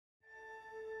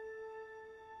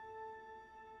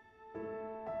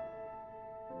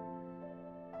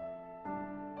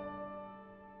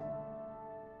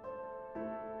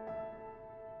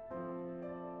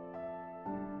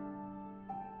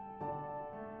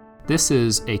This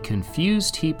is A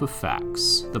Confused Heap of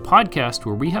Facts, the podcast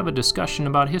where we have a discussion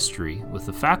about history with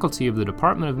the faculty of the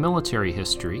Department of Military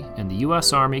History and the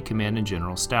U.S. Army Command and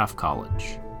General Staff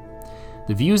College.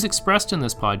 The views expressed in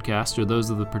this podcast are those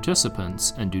of the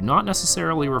participants and do not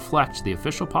necessarily reflect the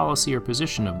official policy or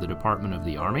position of the Department of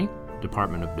the Army,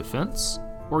 Department of Defense,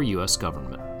 or U.S.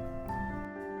 government.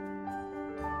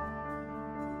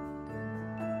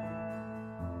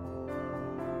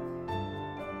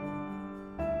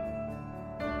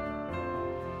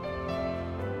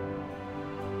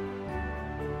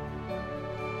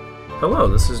 Hello,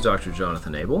 this is Dr.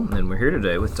 Jonathan Abel, and we're here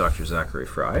today with Dr. Zachary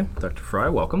Fry. Dr. Fry,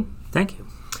 welcome. Thank you.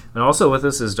 And also with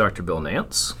us is Dr. Bill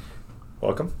Nance.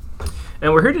 Welcome.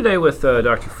 And we're here today with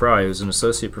Dr. Fry, who's an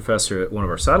associate professor at one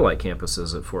of our satellite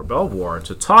campuses at Fort Belvoir,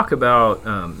 to talk about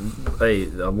a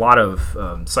lot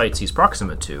of sites he's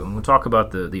proximate to. And we'll talk about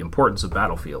the importance of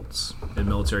battlefields in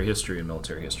military history and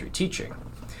military history teaching.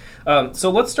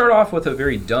 So let's start off with a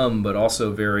very dumb but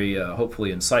also very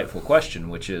hopefully insightful question,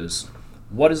 which is,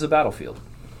 what is a battlefield?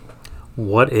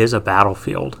 What is a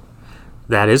battlefield?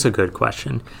 That is a good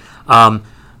question. A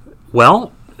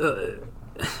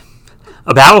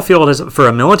battlefield is, for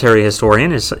a military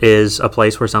historian, is a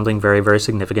place where something very, very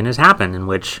significant has happened, in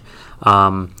which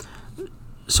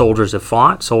soldiers have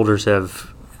fought, soldiers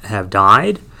have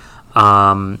died,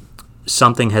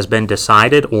 something has been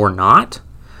decided or not,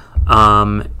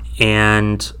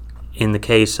 and in the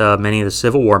case of many of the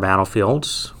Civil War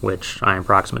battlefields, which I am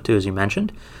proximate to, as you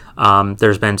mentioned,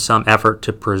 there's been some effort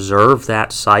to preserve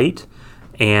that site,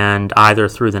 and either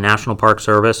through the National Park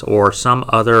Service or some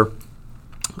other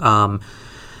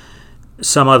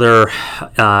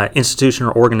institution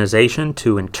or organization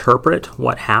to interpret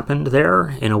what happened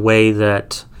there in a way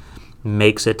that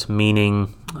makes its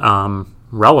meaning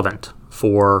relevant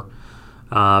for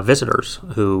visitors,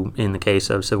 who, in the case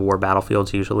of Civil War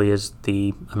battlefields, usually is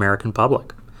the American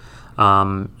public.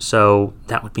 So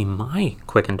that would be my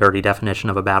quick and dirty definition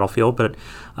of a battlefield, but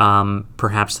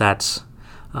perhaps that's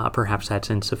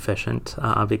insufficient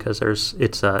because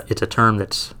it's a term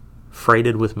that's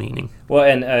freighted with meaning. Well,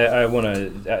 and I want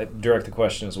to direct the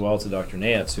question as well to Dr.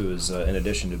 Nance, who is, in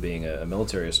addition to being a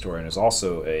military historian, is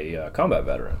also a combat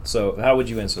veteran. So how would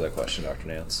you answer that question, Dr.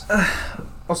 Nance?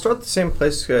 I'll start at the same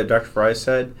place Dr. Fry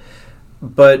said,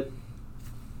 but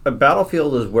a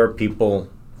battlefield is where people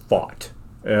fought.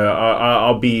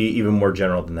 I'll be even more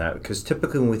general than that, because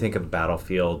typically when we think of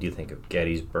battlefield, you think of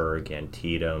Gettysburg,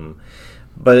 Antietam,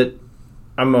 but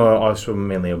I'm also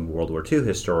mainly a World War II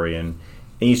historian,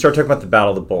 and you start talking about the Battle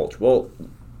of the Bulge. Well,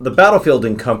 the battlefield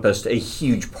encompassed a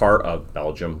huge part of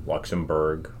Belgium,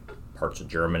 Luxembourg, parts of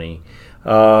Germany.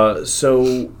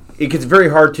 So it gets very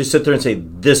hard to sit there and say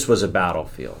this was a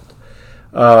battlefield,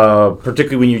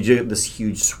 particularly when you get this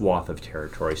huge swath of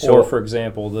territory. So, or, for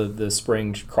example, the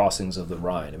spring crossings of the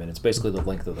Rhine. I mean, it's basically the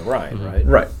length of the Rhine, mm-hmm. right?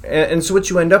 Right. And so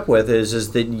what you end up with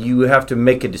is that you have to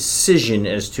make a decision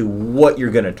as to what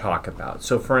you're going to talk about.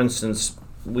 So, for instance,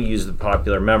 we use the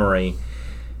popular memory.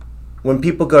 When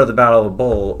people go to the Battle of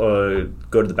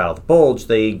the Bulge,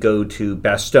 they go to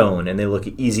Bastogne and they look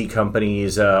at Easy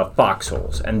Company's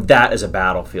foxholes, and that is a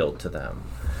battlefield to them,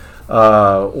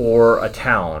 or a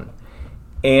town.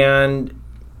 And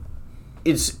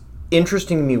it's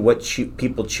interesting to me what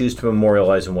people choose to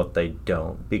memorialize and what they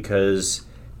don't, because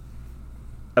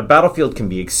a battlefield can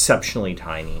be exceptionally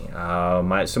tiny.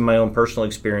 Some of my own personal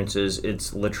experiences,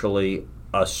 it's literally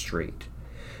a street.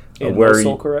 In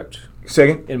Mosul, correct?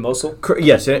 Second? In Mosul?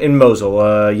 Yes, in Mosul,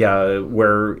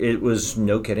 where it was,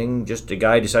 no kidding, just a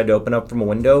guy decided to open up from a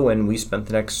window, and we spent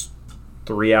the next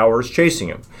 3 hours chasing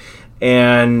him.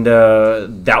 And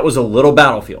that was a little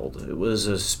battlefield. It was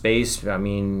a space,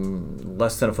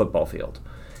 less than a football field.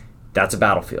 That's a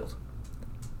battlefield.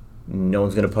 No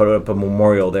one's going to put up a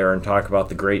memorial there and talk about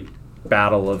the great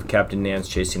battle of Captain Nance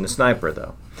chasing the sniper,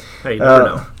 though. Hey, you never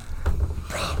know.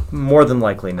 More than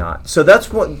likely not. So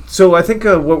that's what. So I think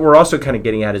what we're also kind of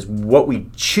getting at is what we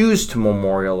choose to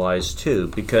memorialize too,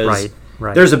 because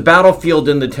right. There's a battlefield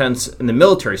in the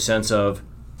military sense of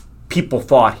people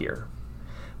fought here,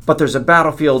 but there's a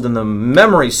battlefield in the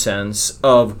memory sense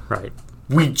of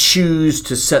we choose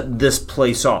to set this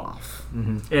place off.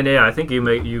 Mm-hmm. And yeah, I think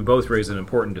you both raise an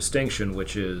important distinction,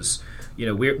 which is,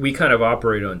 we kind of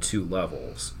operate on two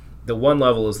levels. The one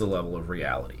level is the level of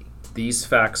reality. These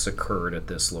facts occurred at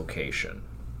this location.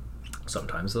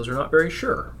 Sometimes those are not very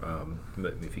sure.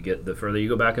 But if you get the further you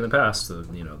go back in the past,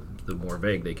 the more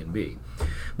vague they can be.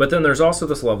 But then there's also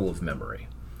this level of memory,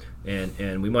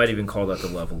 and we might even call that the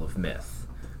level of myth,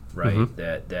 right? Mm-hmm.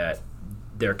 That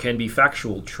there can be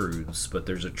factual truths, but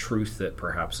there's a truth that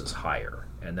perhaps is higher,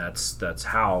 and that's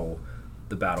how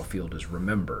the battlefield is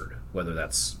remembered, whether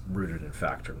that's rooted in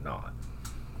fact or not.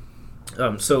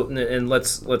 And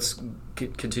let's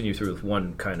continue through with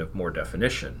one kind of more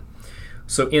definition.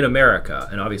 So in America,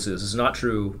 and obviously this is not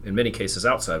true in many cases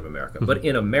outside of America, but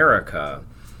in America,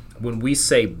 when we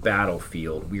say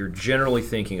battlefield, we are generally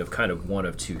thinking of kind of one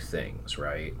of two things,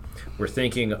 right? We're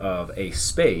thinking of a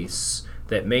space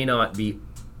that may not be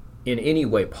in any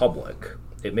way public.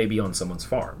 It may be on someone's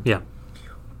farm. Yeah.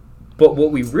 But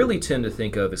what we really tend to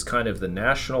think of is kind of the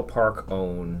national park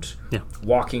owned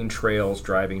walking trails,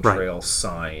 driving trails,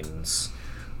 signs.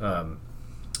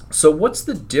 So what's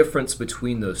the difference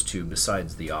between those two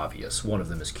besides the obvious? One of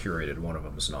them is curated, one of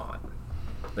them is not.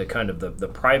 The kind of the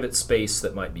private space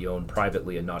that might be owned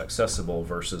privately and not accessible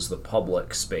versus the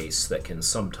public space that can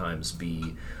sometimes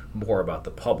be more about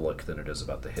the public than it is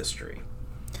about the history.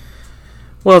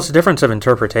 Well, it's a difference of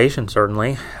interpretation,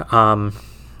 certainly.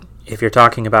 If you're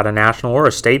talking about a national or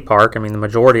a state park, I mean, the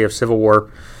majority of Civil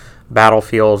War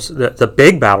battlefields, the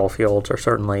big battlefields are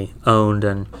certainly owned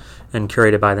and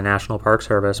curated by the National Park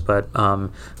Service, but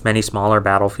many smaller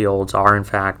battlefields are, in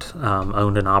fact,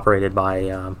 owned and operated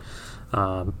by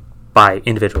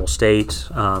individual states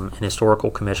and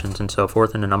historical commissions and so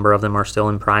forth, and a number of them are still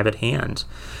in private hands.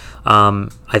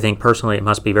 I think personally it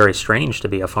must be very strange to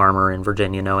be a farmer in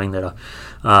Virginia knowing that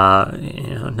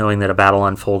a battle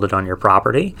unfolded on your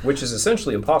property. Which is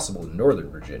essentially impossible in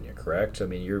Northern Virginia, correct? I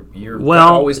mean, you're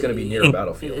not always going to be near a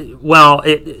battlefield. Well,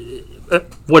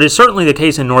 what is certainly the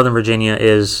case in Northern Virginia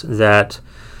is that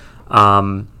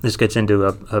this gets into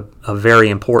a very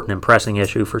important and pressing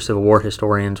issue for Civil War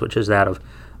historians, which is that of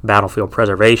battlefield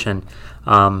preservation.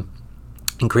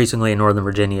 Increasingly in Northern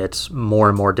Virginia, it's more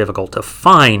and more difficult to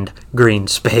find green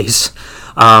space,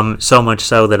 so much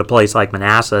so that a place like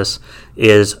Manassas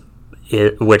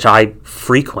which I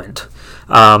frequent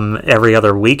every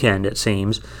other weekend, it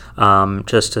seems,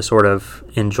 just to sort of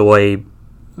enjoy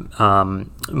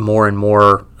more and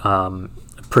more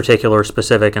particular,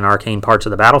 specific, and arcane parts of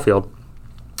the battlefield.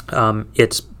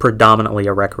 It's predominantly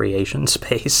a recreation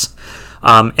space,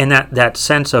 and that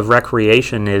sense of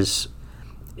recreation is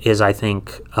I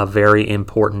think a very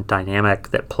important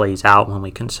dynamic that plays out when we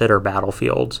consider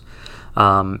battlefields,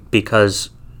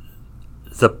 because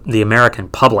the American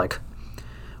public,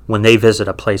 when they visit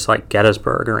a place like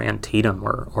Gettysburg or Antietam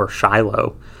or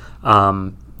Shiloh,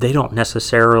 they don't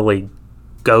necessarily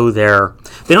go there.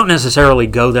 They don't necessarily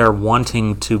go there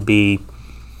wanting to be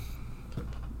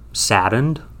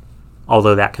saddened,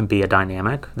 although that can be a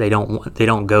dynamic. They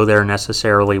don't go there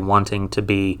necessarily wanting to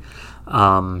be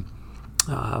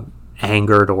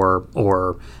angered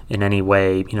or in any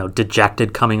way,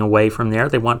 dejected coming away from there.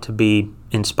 They want to be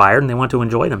inspired and they want to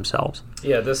enjoy themselves.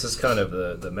 Yeah, this is kind of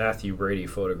the Matthew Brady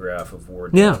photograph of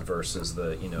Ward Town versus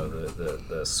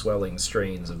the swelling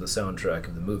strains of the soundtrack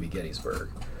of the movie Gettysburg.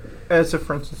 As a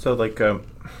for instance, so like I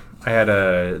had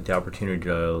the opportunity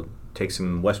to take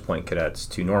some West Point cadets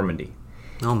to Normandy.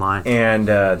 Oh my! And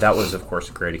that was, of course,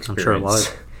 a great experience. I'm sure it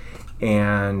was.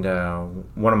 And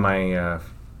one of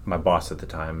my boss at the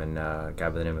time, and a guy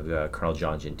by the name of Colonel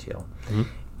John Gentile. Mm-hmm.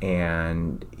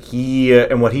 And he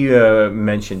what he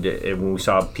mentioned when we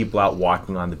saw people out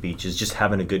walking on the beaches, just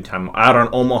having a good time out on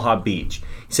Omaha Beach.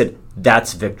 He said,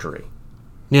 "That's victory."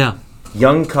 Yeah.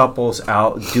 Young couples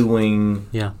out doing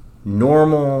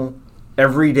normal,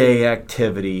 everyday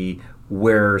activity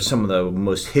where some of the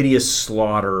most hideous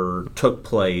slaughter took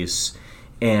place.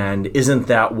 And isn't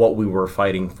that what we were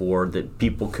fighting for, that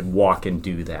people could walk and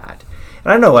do that?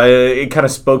 And I know it kind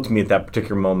of spoke to me at that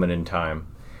particular moment in time.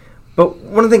 But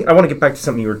one of the things, I want to get back to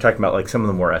something you were talking about, like some of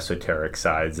the more esoteric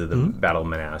sides of the Battle of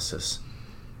Manassas.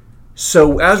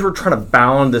 So as we're trying to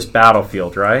bound this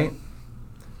battlefield, right?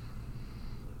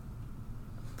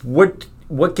 What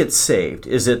gets saved?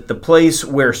 Is it the place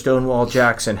where Stonewall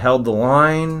Jackson held the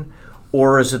line?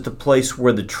 Or is it the place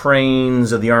where the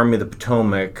trains of the Army of the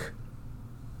Potomac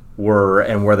were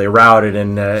and where they routed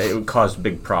and it caused a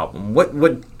big problem? What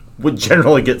would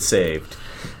generally get saved?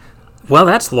 Well,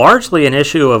 that's largely an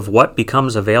issue of what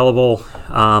becomes available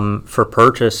for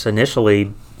purchase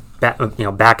initially, back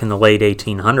in the late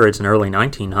 1800s and early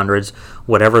 1900s.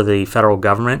 Whatever the federal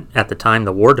government at the time,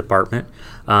 the War Department,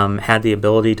 had the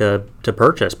ability to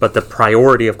purchase. But the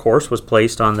priority, of course, was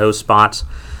placed on those spots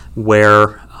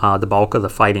where the bulk of the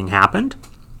fighting happened.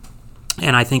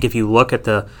 And I think if you look at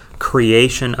the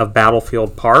creation of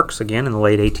battlefield parks, again, in the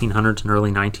late 1800s and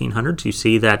early 1900s, you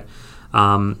see that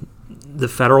the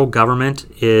federal government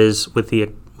is, with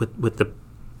the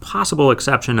possible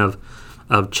exception of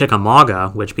Chickamauga,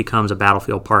 which becomes a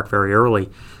battlefield park very early,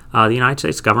 the United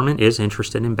States government is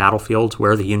interested in battlefields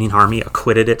where the Union Army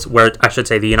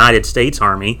the United States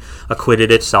Army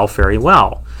acquitted itself very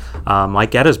well,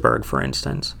 like Gettysburg, for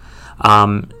instance.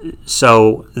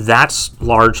 So that's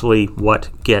largely what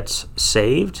gets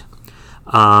saved.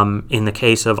 In the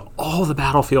case of all the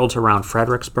battlefields around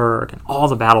Fredericksburg and all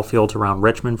the battlefields around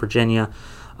Richmond, Virginia,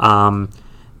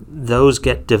 those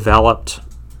get developed,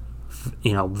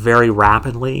 very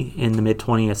rapidly in the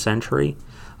mid-20th century.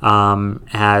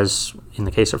 As in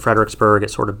the case of Fredericksburg,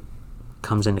 it sort of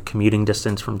comes into commuting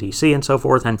distance from D.C. and so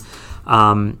forth,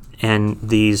 and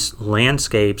these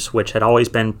landscapes, which had always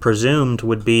been presumed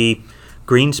would be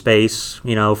green space,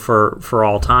 for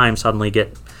all time, suddenly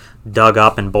get dug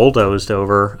up and bulldozed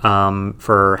over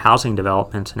for housing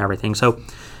developments and everything. So,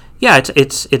 yeah,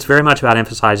 it's very much about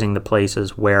emphasizing the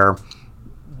places where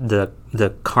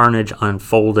the carnage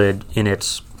unfolded in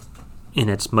its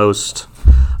most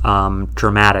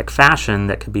dramatic fashion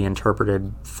that could be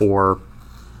interpreted for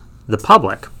the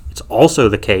public. It's also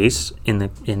the case in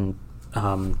the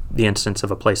instance of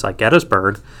a place like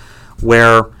Gettysburg,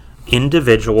 where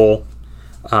individual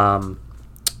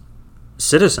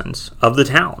citizens of the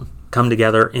town come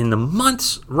together in the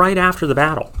months right after the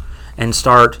battle and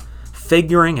start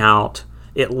figuring out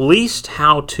at least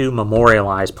how to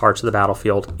memorialize parts of the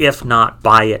battlefield, if not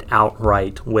buy it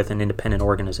outright with an independent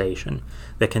organization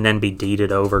that can then be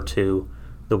deeded over to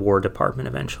the War Department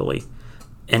eventually.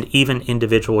 And even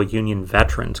individual Union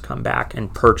veterans come back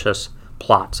and purchase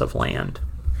plots of land.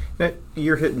 Now,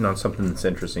 you're hitting on something that's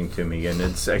interesting to me, and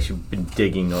it's actually been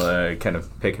digging, kind of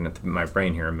picking at my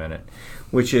brain here a minute,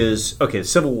 which is, okay, the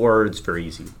Civil War, it's very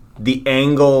easy. The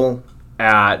angle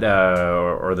at,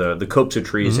 or the copse of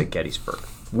trees at Gettysburg.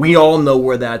 We all know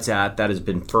where that's at. That has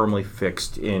been firmly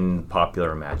fixed in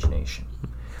popular imagination.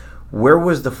 Where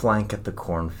was the flank at the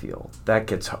cornfield? That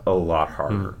gets a lot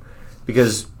harder.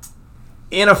 Because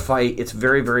in a fight, it's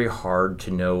very, very hard to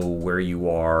know where you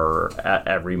are at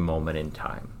every moment in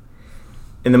time.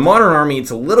 In the modern army, it's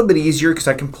a little bit easier because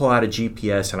I can pull out a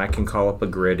GPS and I can call up a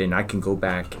grid and I can go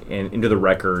back into the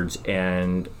records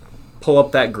and pull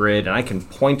up that grid and I can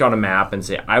point on a map and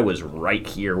say, I was right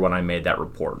here when I made that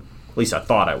report. At least I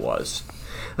thought I was,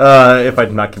 if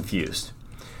I'm not confused.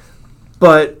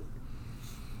 But,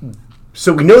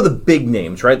 so we know the big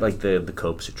names, right? Like the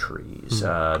copse of trees,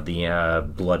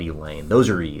 the Bloody Lane. Those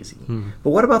are easy. But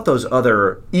what about those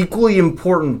other equally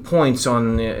important points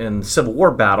in Civil War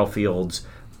battlefields,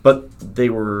 but they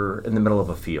were in the middle of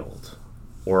a field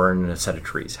or in a set of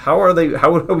trees? How are we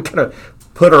going to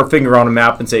put our finger on a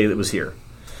map and say it was here?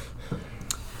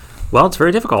 Well, it's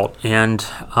very difficult, and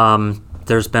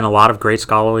there's been a lot of great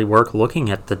scholarly work looking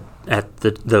at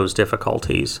those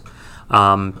difficulties,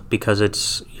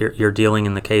 because you're dealing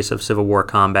in the case of Civil War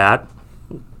combat.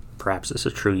 Perhaps this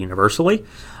is true universally,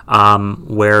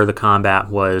 where the combat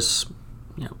was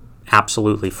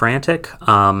absolutely frantic,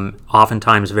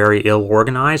 oftentimes very ill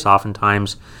organized.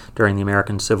 Oftentimes during the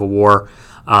American Civil War,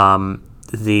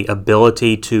 the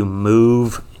ability to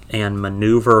move and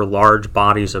maneuver large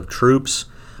bodies of troops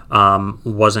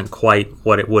wasn't quite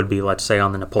what it would be, let's say,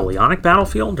 on the Napoleonic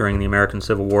battlefield. During the American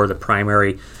Civil War, the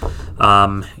primary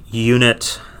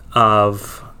unit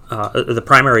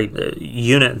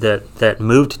that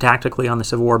moved tactically on the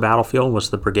Civil War battlefield was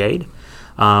the brigade.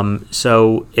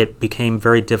 So it became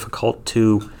very difficult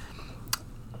to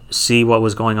see what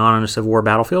was going on a Civil War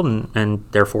battlefield, and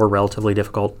therefore relatively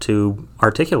difficult to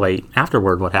articulate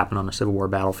afterward what happened on a Civil War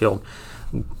battlefield.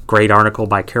 Great article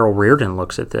by Carol Reardon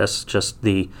looks at this, just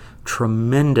the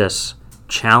tremendous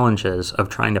challenges of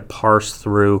trying to parse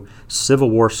through Civil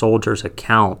War soldiers'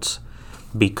 accounts,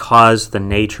 because the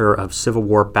nature of Civil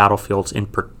War battlefields in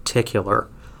particular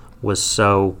was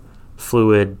so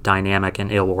fluid, dynamic, and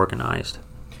ill-organized.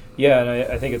 Yeah, and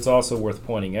I think it's also worth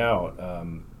pointing out,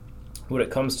 when it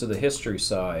comes to the history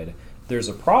side, there's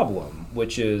a problem,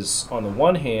 which is, on the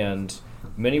one hand,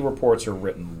 many reports are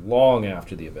written long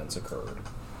after the events occurred.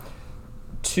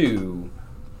 Two,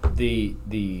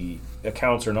 the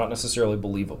accounts are not necessarily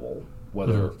believable,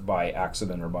 whether by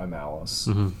accident or by malice.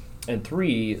 And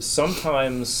three,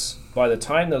 sometimes by the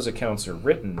time those accounts are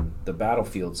written, the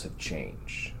battlefields have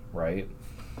changed, right?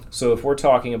 So if we're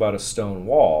talking about a stone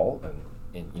wall,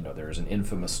 and there's an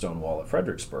infamous stone wall at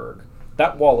Fredericksburg,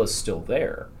 that wall is still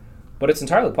there. But it's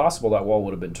entirely possible that wall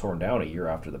would have been torn down a year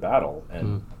after the battle,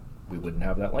 and we wouldn't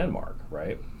have that landmark,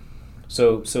 right?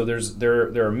 So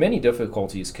there are many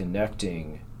difficulties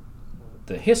connecting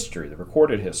the history, the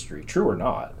recorded history, true or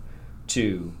not,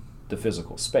 to the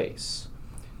physical space.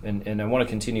 And I want to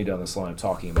continue down this line of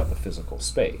talking about the physical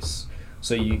space.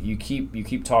 So you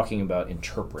keep talking about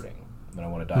interpreting, and I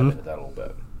want to dive into that a little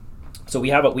bit. So we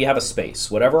have a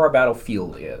space, whatever our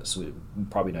battlefield is. We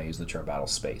probably not use the term battle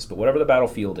space, but whatever the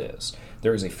battlefield is,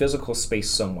 there is a physical space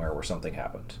somewhere where something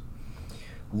happened.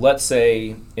 Let's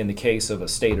say, in the case of a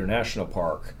state or national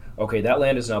park, okay, that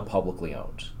land is now publicly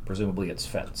owned. Presumably it's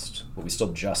fenced, but we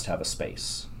still just have a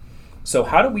space. So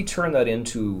how do we turn that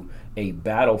into a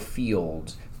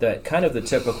battlefield that kind of the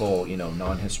typical,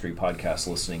 non-history podcast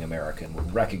listening American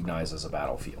would recognize as a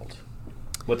battlefield?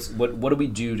 What do we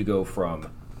do to go from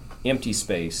empty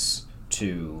space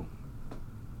to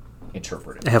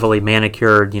interpreted? Heavily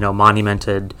manicured,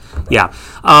 monumented. Yeah.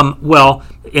 Well,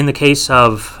 in the case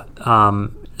of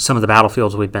some of the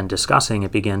battlefields we've been discussing,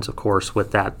 it begins, of course,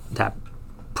 with that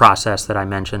process that I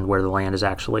mentioned where the land is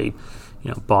actually,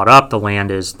 bought up. The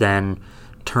land is then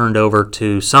turned over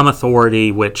to some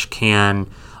authority which can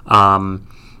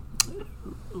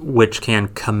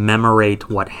commemorate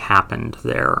what happened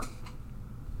there,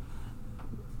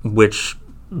 which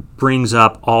brings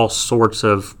up all sorts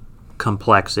of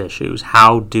complex issues.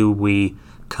 How do we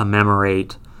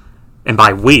commemorate? And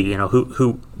by we,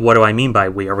 what do I mean by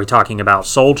we? Are we talking about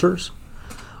soldiers?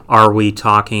 Are we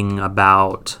talking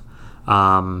about,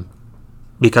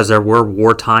 because there were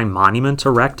wartime monuments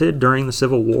erected during the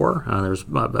Civil War? There's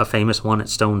a famous one at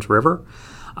Stones River.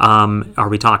 Are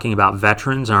we talking about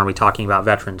veterans? Are we talking about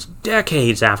veterans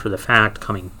decades after the fact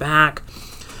coming back,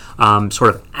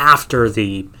 sort of after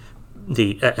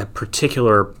a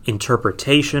particular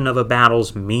interpretation of a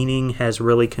battle's meaning has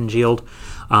really congealed?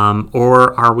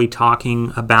 Or are we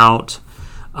talking about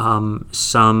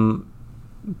some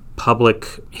public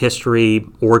history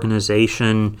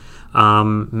organization,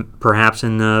 perhaps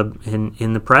in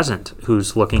the present,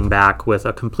 who's looking back with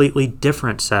a completely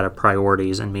different set of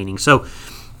priorities and meanings? So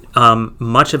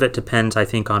much of it depends, I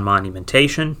think, on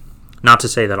monumentation. Not to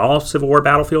say that all Civil War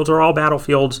battlefields or all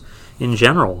battlefields in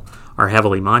general are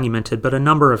heavily monumented, but a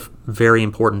number of very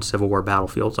important Civil War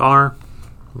battlefields are.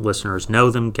 Listeners know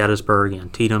them: Gettysburg,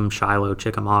 Antietam, Shiloh,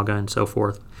 Chickamauga, and so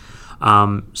forth.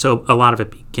 So a lot of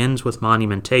it begins with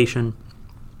monumentation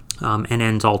and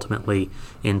ends ultimately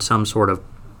in some sort of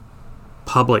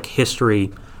public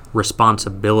history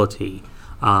responsibility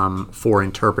for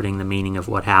interpreting the meaning of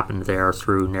what happened there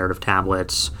through narrative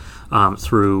tablets,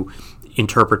 through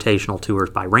interpretational tours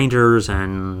by rangers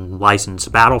and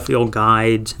licensed battlefield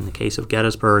guides. In the case of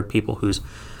Gettysburg, people whose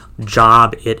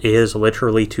job it is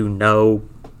literally to know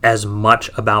as much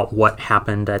about what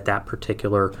happened at that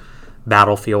particular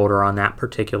battlefield or in that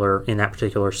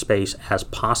particular space as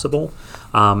possible,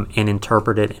 and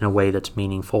interpret it in a way that's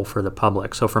meaningful for the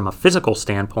public. So from a physical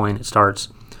standpoint, it starts,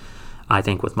 I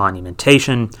think, with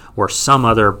monumentation or some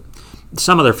other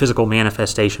physical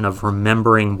manifestation of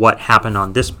remembering what happened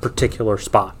on this particular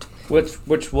spot.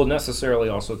 Which will necessarily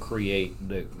also create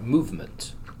the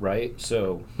movement, right?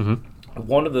 So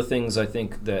one of the things I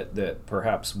think that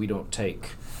perhaps we don't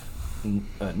take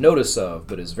notice of,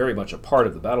 but is very much a part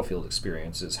of the battlefield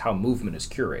experience, is how movement is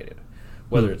curated.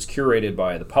 Whether it's curated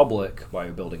by the public, by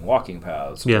building walking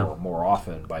paths, or more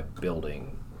often by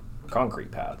building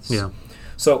concrete paths. Yeah.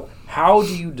 So how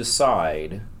do you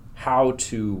decide how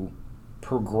to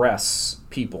progress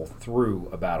people through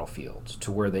a battlefield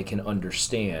to where they can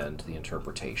understand the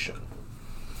interpretation?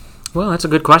 Well, that's a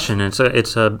good question. It's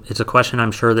a question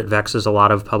I'm sure that vexes a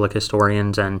lot of public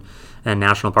historians and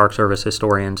National Park Service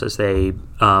historians as they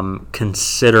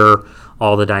consider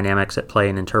all the dynamics at play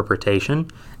in interpretation.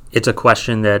 It's a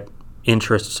question that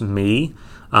interests me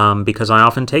because I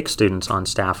often take students on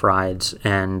staff rides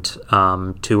and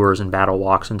tours and battle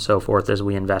walks and so forth as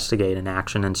we investigate an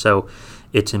action, and so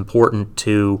it's important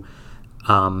to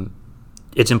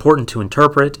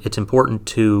interpret. It's important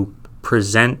to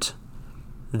present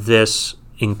this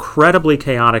incredibly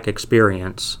chaotic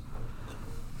experience,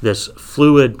 this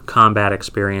fluid combat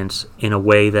experience, in a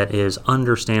way that is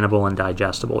understandable and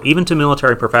digestible, even to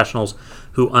military professionals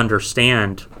who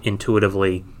understand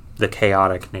intuitively the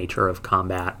chaotic nature of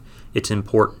combat. It's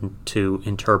important to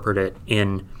interpret it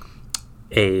in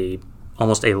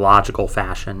almost a logical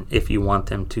fashion if you want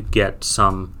them to get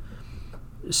some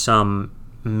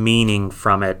meaning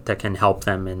from it that can help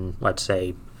them in, let's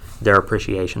say, their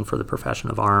appreciation for the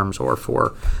profession of arms or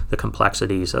for the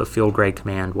complexities of field grade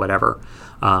command, whatever.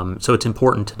 So it's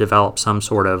important to develop some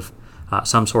sort of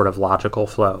logical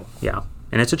flow. Yeah,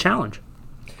 and it's a challenge.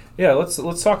 Yeah,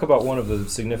 let's talk about one of the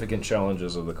significant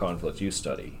challenges of the conflict you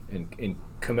study in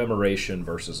commemoration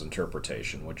versus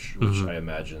interpretation, which I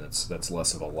imagine that's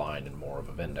less of a line and more of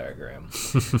a Venn diagram.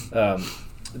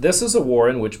 This is a war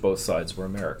in which both sides were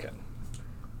American.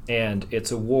 And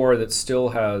it's a war that still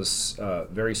has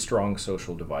very strong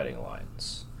social dividing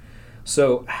lines.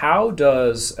 So how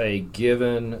does a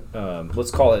given,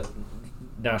 let's call it,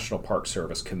 National Park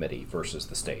Service committee versus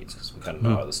the states, because we kind of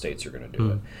know how the states are going to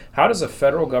do it. How does a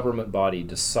federal government body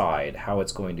decide how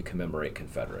it's going to commemorate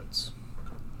Confederates?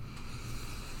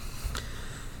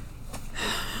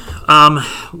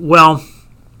 Well,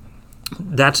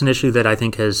 that's an issue that I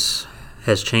think has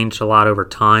changed a lot over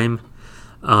time.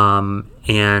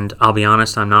 And I'll be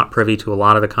honest, I'm not privy to a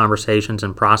lot of the conversations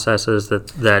and processes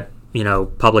that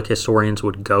public historians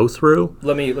would go through.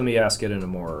 Let me ask it in a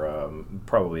more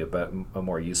probably a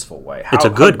more useful way. It's a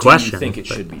good question. How do you think it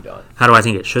should be done? How do I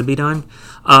think it should be done?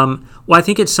 Well, I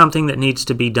think it's something that needs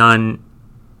to be done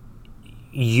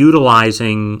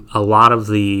utilizing a lot of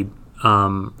the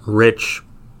rich,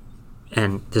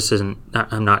 and this isn't,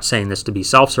 I'm not saying this to be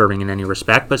self-serving in any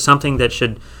respect, but something that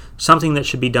should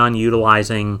be done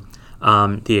utilizing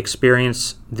the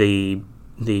experience, the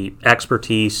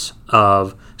expertise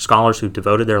of scholars who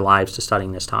devoted their lives to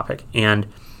studying this topic. And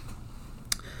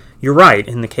you're right,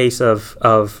 in the case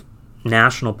of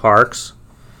national parks,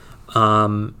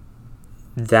 that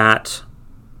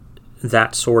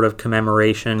sort of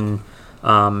commemoration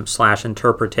 /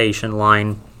 interpretation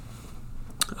line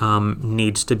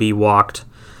needs to be walked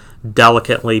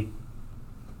delicately,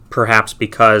 perhaps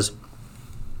because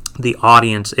the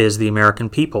audience is the American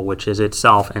people, which is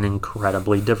itself an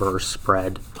incredibly diverse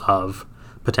spread of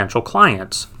potential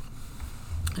clients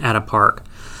at a park.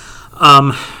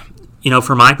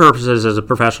 For my purposes as a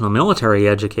professional military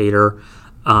educator,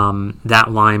 that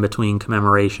line between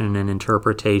commemoration and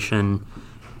interpretation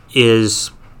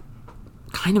is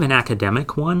kind of an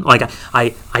academic one. Like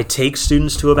I take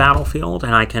students to a battlefield,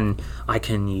 and I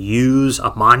can use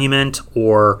a monument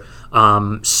or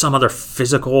some other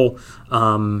physical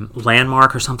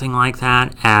landmark or something like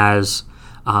that as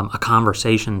a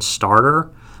conversation starter.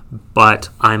 But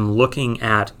I'm looking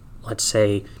at, let's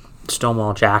say,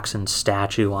 Stonewall Jackson's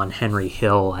statue on Henry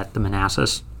Hill at the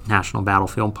Manassas National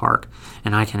Battlefield Park,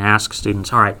 and I can ask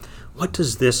students, all right, what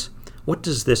does this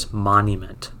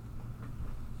monument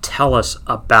tell us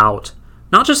about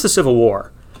not just the Civil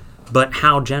War, but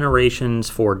how generations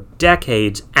for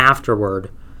decades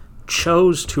afterward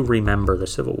chose to remember the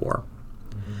Civil War?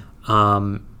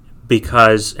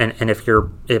 Because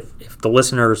if the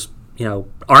listeners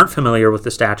aren't familiar with the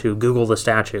statue, Google the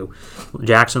statue.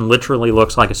 Jackson literally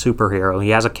looks like a superhero. He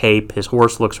has a cape. His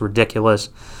horse looks ridiculous.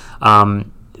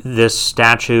 This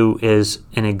statue is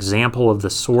an example of the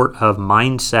sort of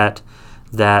mindset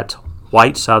that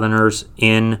white Southerners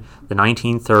in the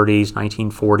 1930s,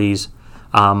 1940s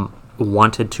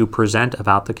wanted to present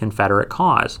about the Confederate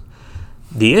cause.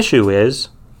 The issue is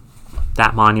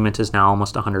that monument is now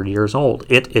almost 100 years old.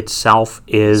 It itself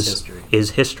is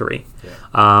history.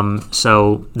 Yeah.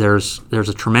 So there's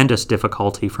a tremendous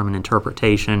difficulty from an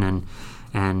interpretation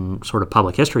and sort of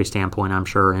public history standpoint, I'm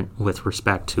sure, with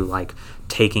respect to like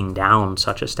taking down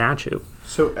such a statue.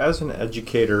 So as an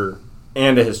educator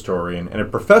and a historian and a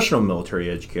professional military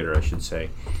educator, I should say,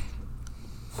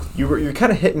 you're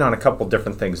kind of hitting on a couple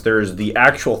different things. There's the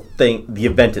actual thing, the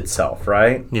event itself,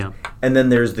 right? Yeah. And then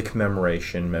there's the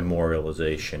commemoration,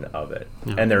 memorialization of it,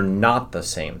 and they're not the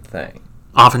same thing.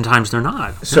 Oftentimes they're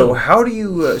not. So how do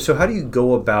you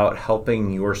go about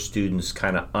helping your students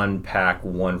kind of unpack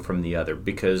one from the other?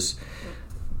 Because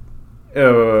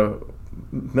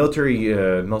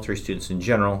military students in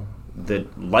general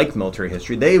that like military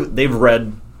history, they've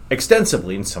read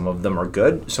extensively, and some of them are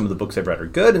good. Some of the books they've read are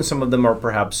good, and some of them are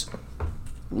perhaps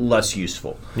less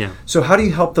useful. Yeah. So how do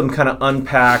you help them kind of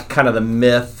unpack kind of the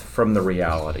myth from the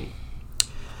reality?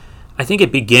 I think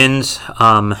it begins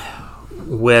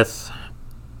with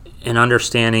an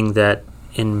understanding that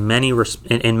in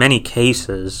many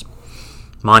cases,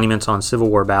 monuments on Civil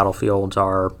War battlefields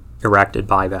are erected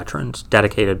by veterans,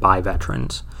 dedicated by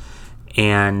veterans,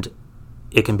 and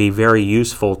it can be very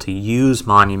useful to use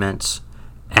monuments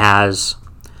as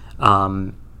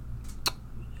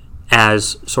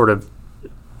sort of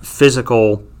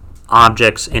physical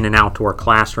objects in an outdoor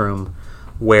classroom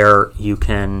where you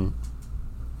can,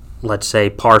 let's say,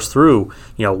 parse through,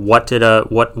 what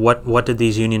did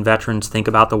these Union veterans think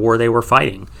about the war they were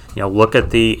fighting? Look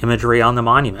at the imagery on the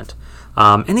monument.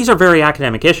 And these are very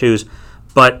academic issues,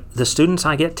 but the students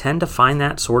I get tend to find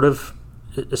that sort of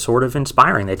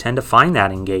inspiring. They tend to find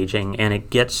that engaging, and it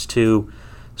gets to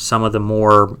some of the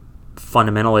more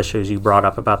fundamental issues you brought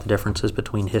up about the differences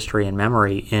between history and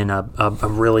memory in a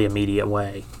really immediate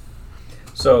way.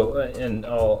 So, and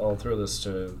I'll throw this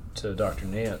to Dr.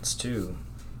 Nance too.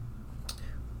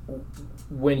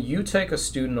 When you take a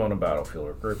student on a battlefield,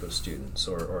 or a group of students,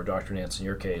 or Dr. Nance in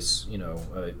your case,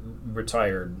 a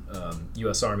retired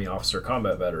U.S. Army officer,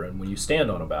 combat veteran, when you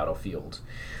stand on a battlefield,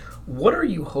 what are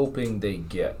you hoping they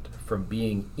get from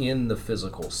being in the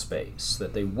physical space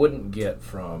that they wouldn't get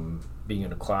from being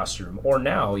in a classroom, or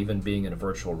now even being in a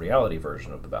virtual reality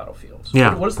version of the battlefield?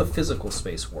 Yeah. What is the physical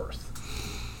space worth?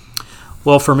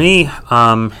 Well, for me,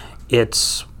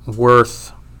 it's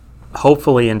worth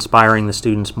hopefully inspiring the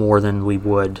students more than we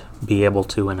would be able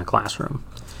to in a classroom.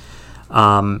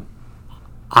 I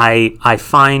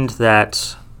find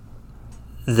that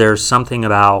there's something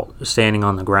about standing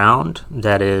on the ground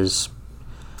that is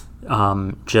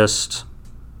just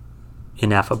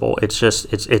ineffable.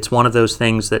 It's one of those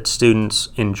things that students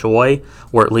enjoy,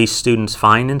 or at least students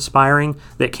find inspiring,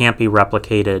 that can't be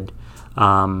replicated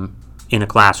in a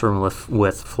classroom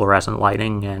with fluorescent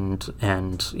lighting and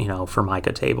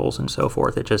Formica tables and so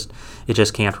forth. It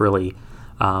just can't really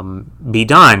be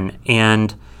done.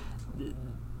 And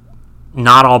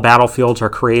not all battlefields are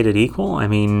created equal. I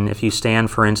mean, if you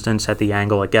stand, for instance, at the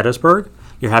angle at Gettysburg,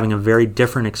 you're having a very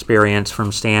different experience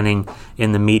from standing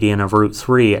in the median of Route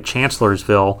 3 at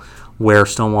Chancellorsville, where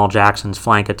Stonewall Jackson's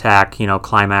flank attack,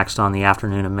 climaxed on the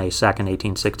afternoon of May 2nd,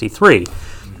 1863,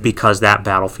 because that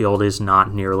battlefield is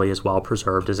not nearly as well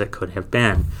preserved as it could have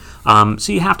been.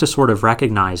 So you have to sort of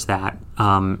recognize that.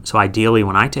 So ideally,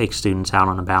 when I take students out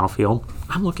on a battlefield,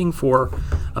 I'm looking for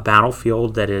a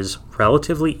battlefield that is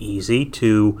relatively easy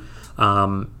to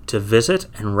visit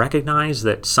and recognize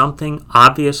that something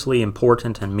obviously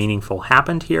important and meaningful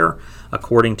happened here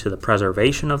according to the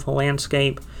preservation of the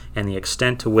landscape and the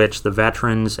extent to which the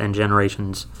veterans and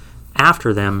generations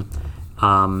after them,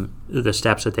 the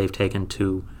steps that they've taken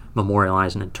to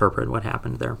memorialize and interpret what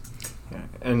happened there. Yeah.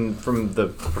 And from the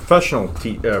professional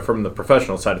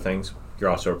side of things, you're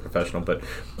also a professional, but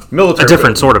military, a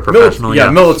different sort of professional.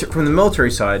 From the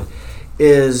military side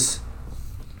is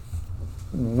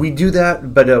we do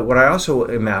that, but what I also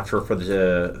am after for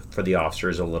the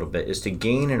officers a little bit is to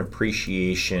gain an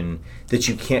appreciation that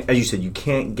you can't, as you said, you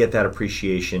can't get that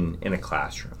appreciation in a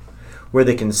classroom, where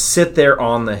they can sit there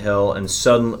on the hill and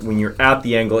suddenly, when you're at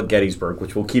the angle at Gettysburg,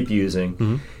 which we'll keep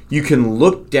using, you can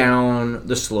look down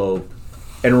the slope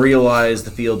and realize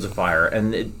the fields of fire,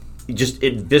 and it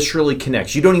viscerally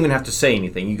connects. You don't even have to say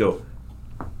anything. You go,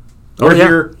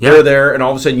 here, they're there, and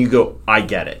all of a sudden you go, I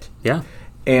get it. Yeah.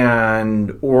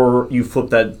 And or you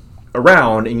flip that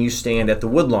around and you stand at the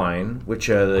wood line, which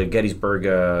the Gettysburg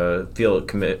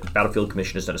Battlefield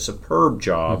Commission has done a superb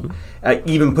job at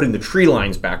even putting the tree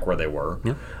lines back where they were.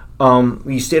 Yeah.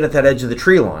 You stand at that edge of the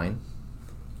tree line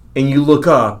and you look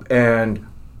up and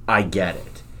I get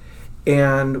it.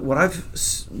 And what I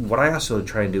also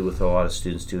try and do with a lot of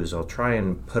students too is I'll try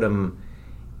and put them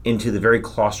into the very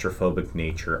claustrophobic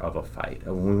nature of a fight.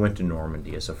 When we went to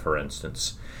Normandy, as a for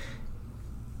instance,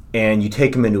 and you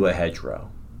take them into a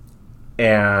hedgerow,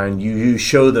 and you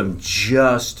show them it's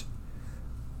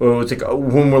like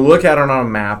when we look at it on a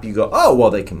map, you go, oh, well,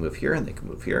 they can move here and they can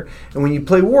move here. And when you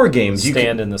play war games, you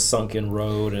stand in the sunken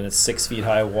road, and it's 6 feet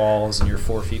high walls, and you're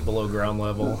 4 feet below ground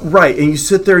level. Right, and you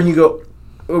sit there and you go,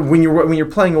 when you're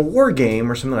playing a war game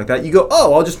or something like that, you go,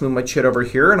 oh, I'll just move my chit over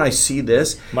here, and I see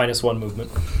this. -1 movement.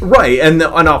 Right, and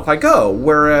off I go.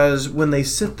 Whereas when they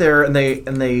sit there and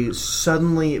they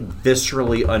suddenly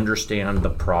viscerally understand the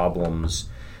problems,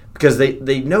 because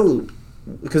they know,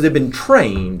 because they've been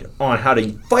trained on how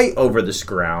to fight over this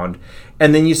ground,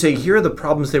 and then you say, here are the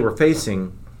problems they were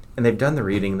facing, and they've done the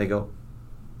reading, they go,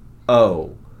 oh,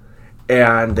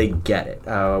 and they get it.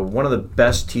 One of the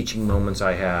best teaching moments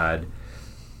I had,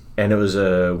 and it was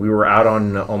we were out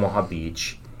on Omaha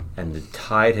Beach, and the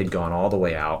tide had gone all the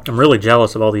way out. I'm really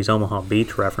jealous of all these Omaha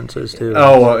Beach references too.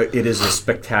 Oh, it is a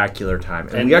spectacular time,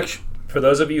 and we actually. For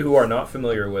those of you who are not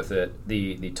familiar with it,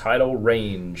 the tidal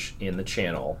range in the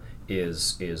channel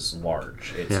is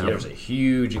large. There's a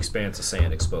huge expanse of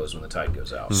sand exposed when the tide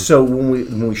goes out. So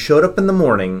when we showed up in the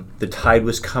morning, the tide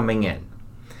was coming in.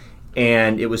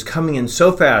 And it was coming in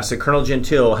so fast that Colonel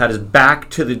Gentile had his back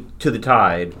to the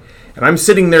tide, and I'm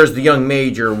sitting there as the young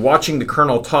major watching the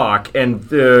colonel talk and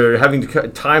having to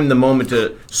time the moment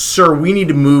to, sir, we need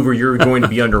to move or you're going to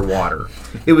be underwater.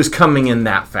 It was coming in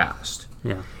that fast.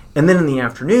 Yeah. And then in the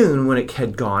afternoon, when it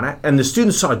had gone, and the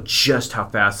students saw just how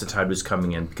fast the tide was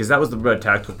coming in, because that was the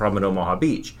tactical problem at Omaha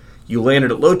Beach. You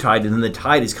landed at low tide, and then the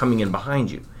tide is coming in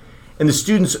behind you. And the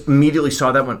students immediately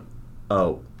saw that and went,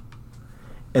 oh.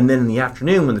 And then in the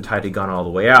afternoon, when the tide had gone all the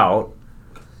way out,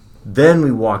 then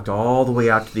we walked all the way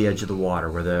out to the edge of the water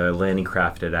where the landing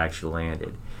craft had actually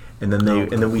landed. And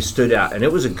then we stood out, and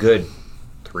it was a good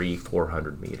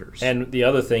 300-400 meters. And the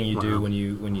other thing you do when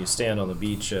you stand on the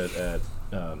beach at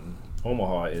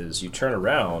Omaha is you turn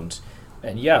around,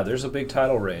 and there's a big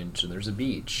tidal range, and there's a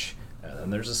beach, and then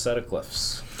there's a set of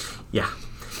cliffs. Yeah.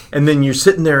 And then you're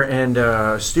sitting there, and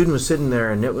a student was sitting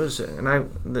there, and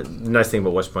the nice thing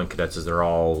about West Point cadets is they're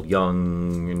all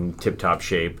young and tip-top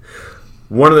shape.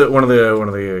 One of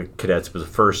the cadets was a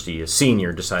firstie, a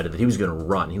senior, decided that he was going to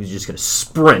run. He was just going to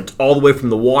sprint all the way from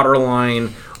the water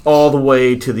line all the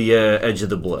way to the edge of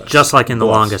the bliss. Just like in The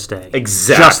Longest Day.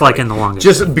 Exactly. Just like in The Longest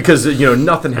Day. Just because nothing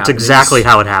happened. That's exactly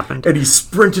how it happened. And he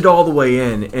sprinted all the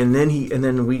way in, and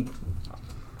then we,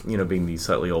 being the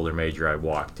slightly older major, I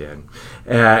walked in,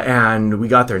 and we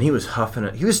got there, and he was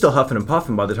huffing. He was still huffing and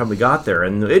puffing by the time we got there,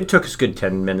 and it took us a good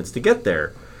 10 minutes to get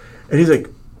there. And he's like,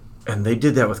 and they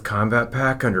did that with Combat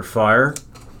Pack under fire,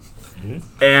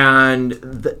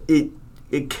 and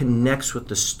it connects with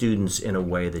the students in a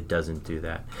way that doesn't do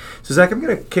that. So Zach, I'm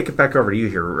going to kick it back over to you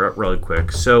here really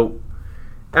quick. So,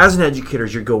 as an educator,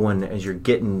 as you're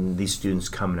getting these students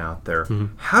coming out there,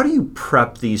 how do you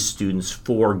prep these students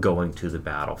for going to the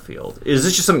battlefield? Is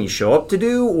this just something you show up to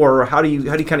do, or how do you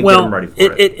kind of get them ready for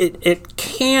it? It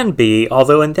can be,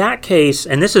 although in that case,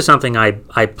 and this is something I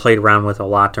played around with a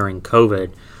lot during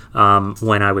COVID,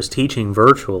 when I was teaching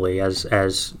virtually,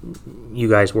 as you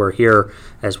guys were here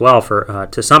as well for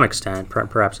to some extent,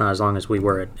 perhaps not as long as we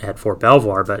were at Fort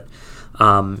Belvoir, but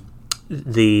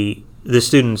the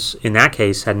students in that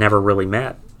case had never really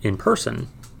met in person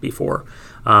before.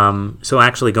 So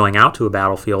actually going out to a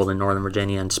battlefield in Northern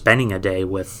Virginia and spending a day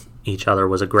with each other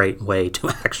was a great way to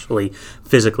actually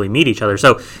physically meet each other.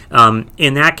 So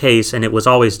in that case, and it was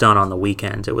always done on the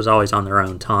weekends, it was always on their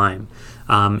own time.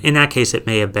 In that case, it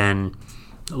may have been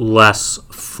less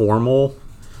formal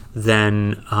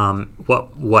than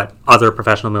what other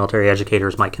professional military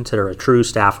educators might consider a true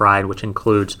staff ride, which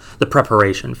includes the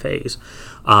preparation phase,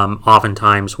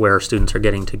 oftentimes where students are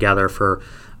getting together for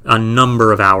a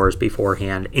number of hours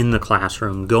beforehand in the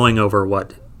classroom, going over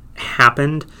what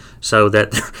happened so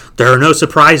that there are no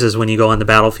surprises when you go on the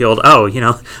battlefield. Oh,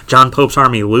 John Pope's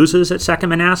army loses at Second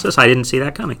Manassas. I didn't see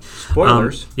that coming.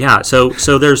 Spoilers.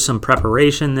 So there's some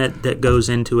preparation that goes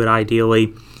into it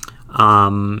ideally.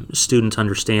 Students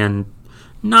understand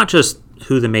not just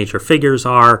who the major figures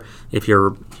are, if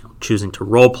you're choosing to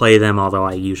role play them, although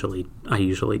I usually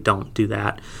don't do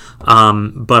that,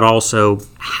 but also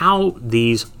how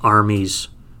these armies,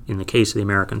 in the case of the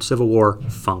American Civil War,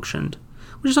 functioned,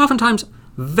 which is oftentimes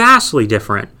vastly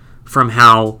different from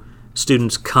how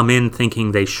students come in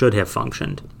thinking they should have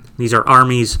functioned. These are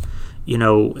armies,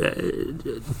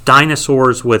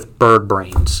 dinosaurs with bird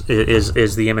brains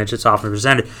is the image that's often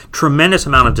presented. Tremendous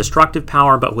amount of destructive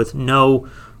power, but with no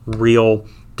real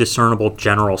discernible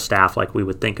general staff like we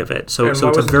would think of it. So it's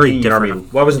a very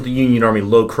different. Why wasn't the Union Army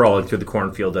low crawling through the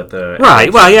cornfield at the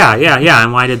right? Well, yeah.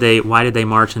 And why did they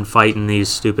march and fight in these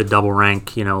stupid double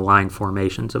rank line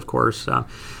formations? Of course,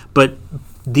 but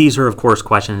these are of course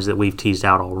questions that we've teased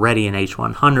out already in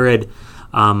H100.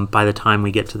 By the time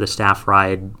we get to the staff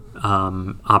ride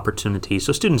opportunity,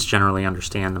 so students generally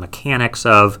understand the mechanics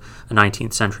of a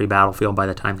 19th century battlefield. By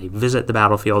the time they visit the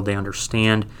battlefield, they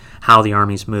understand how the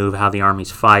armies move, how the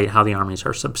armies fight, how the armies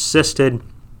are subsisted,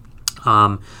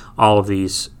 all of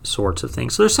these sorts of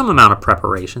things. So there's some amount of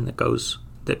preparation that goes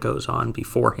on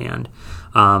beforehand.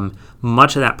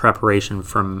 Much of that preparation,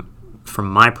 from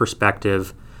my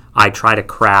perspective, I try to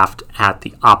craft at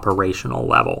the operational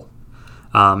level.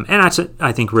 And that's,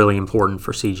 I think, really important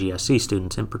for CGSC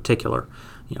students in particular.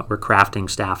 We're crafting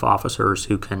staff officers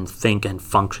who can think and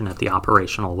function at the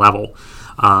operational level.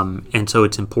 And so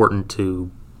it's important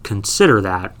to consider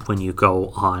that when you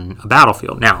go on a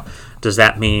battlefield. Now, does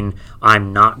that mean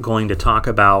I'm not going to talk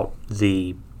about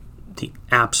the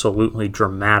absolutely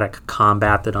dramatic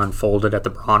combat that unfolded at the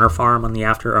Bronner Farm on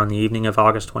the evening of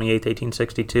August 28,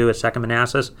 1862 at Second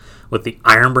Manassas, with the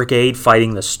Iron Brigade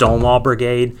fighting the Stonewall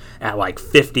Brigade at like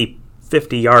 50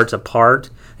 yards apart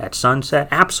at sunset?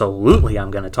 Absolutely, I'm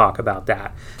going to talk about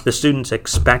that. The students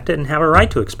expect it and have a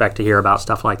right to expect to hear about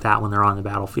stuff like that when they're on the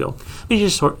battlefield. But you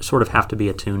just sort of have to be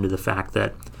attuned to the fact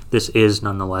that this is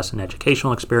nonetheless an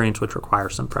educational experience which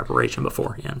requires some preparation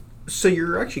beforehand. So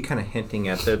you're actually kind of hinting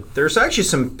at that there's actually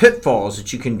some pitfalls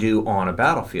that you can do on a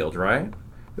battlefield, right?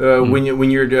 When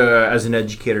you're as an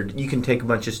educator, you can take a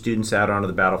bunch of students out onto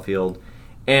the battlefield,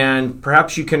 and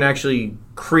perhaps you can actually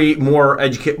create more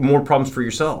problems for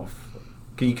yourself.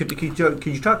 Could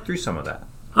you talk through some of that?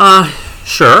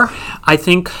 Sure. I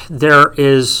think there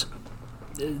is.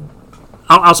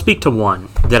 I'll speak to one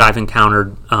that I've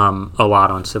encountered a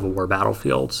lot on Civil War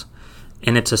battlefields,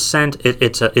 and it's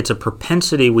a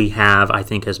propensity we have, I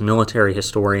think, as military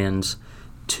historians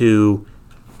to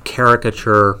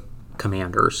caricature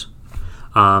commanders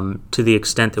to the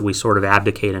extent that we sort of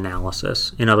abdicate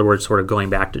analysis. In other words, sort of going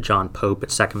back to John Pope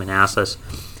at Second Manassas,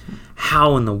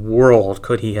 how in the world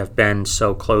could he have been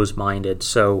so close-minded,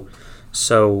 so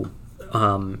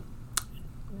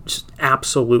just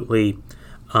absolutely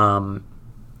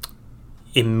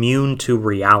immune to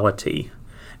reality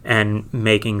and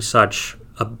making such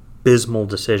abysmal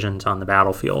decisions on the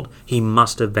battlefield? He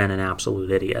must have been an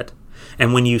absolute idiot.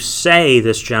 And when you say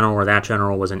this general or that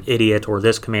general was an idiot, or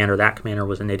this commander, that commander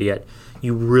was an idiot,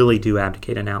 you really do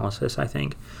abdicate analysis, I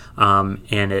think.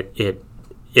 And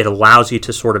it allows you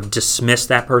to sort of dismiss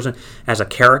that person as a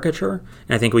caricature.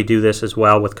 And I think we do this as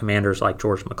well with commanders like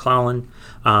George McClellan,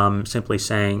 simply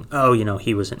saying, oh,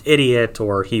 he was an idiot,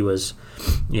 or he was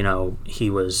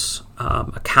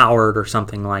a coward or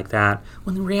something like that,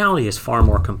 when the reality is far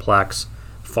more complex,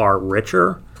 far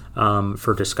richer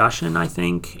for discussion, I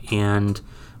think, and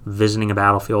visiting a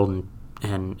battlefield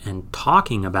and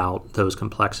talking about those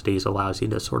complexities allows you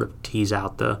to sort of tease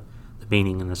out the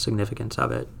meaning and the significance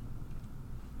of it.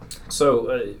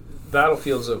 So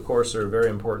battlefields, of course, are a very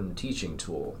important teaching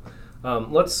tool.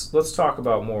 Let's talk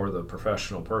about more of the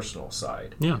professional, personal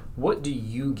side. Yeah. What do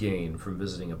you gain from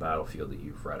visiting a battlefield that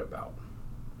you've read about?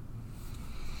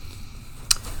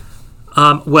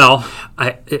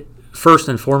 First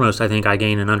and foremost, I think I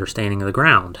gain an understanding of the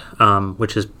ground,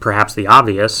 which is perhaps the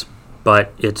obvious,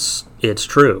 but it's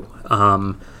true.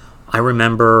 I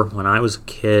remember when I was a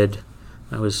kid,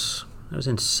 I was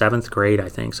in 7th grade, I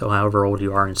think, so however old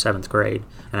you are in 7th grade,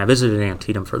 and I visited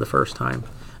Antietam for the first time.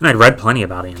 And I'd read plenty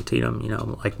about Antietam,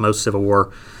 like most Civil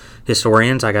War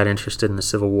historians. I got interested in the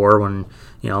Civil War when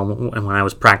I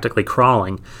was practically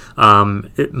crawling.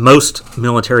 Most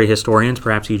military historians,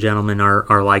 perhaps you gentlemen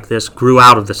are like this, grew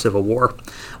out of the Civil War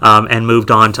and moved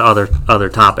on to other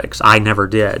topics. I never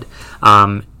did.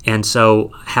 And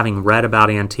so, having read about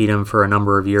Antietam for a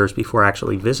number of years before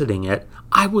actually visiting it,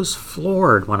 I was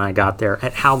floored when I got there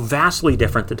at how vastly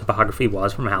different the topography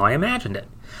was from how I imagined it.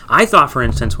 I thought, for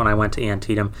instance, when I went to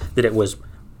Antietam, that it was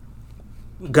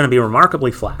going to be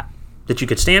remarkably flat, that you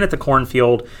could stand at the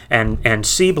cornfield and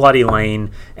see Bloody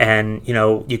Lane, and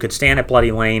you could stand at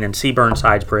Bloody Lane and see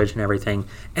Burnside's Bridge and everything.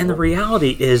 And the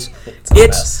reality is,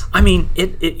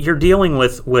 you're dealing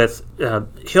with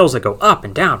hills that go up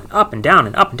and down and up and down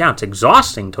and up and down. It's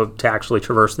exhausting to actually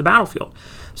traverse the battlefield.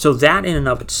 So that in and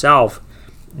of itself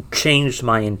changed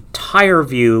my entire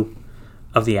view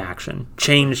of the action,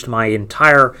 changed my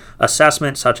entire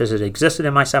assessment, such as it existed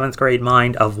in my 7th grade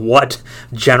mind, of what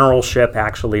generalship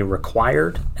actually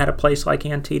required at a place like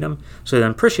Antietam. So the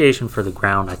appreciation for the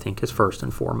ground, I think, is first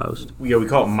and foremost. Yeah, we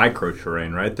call it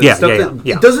microterrain, right?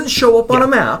 It doesn't show up on a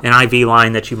map. An IV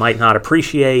line that you might not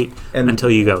appreciate until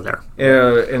you go there.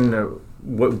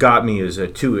 What got me is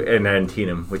in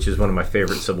Antietam, which is one of my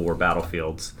favorite Civil War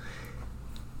battlefields.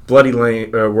 Bloody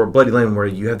Lane, where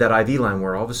you have that IV line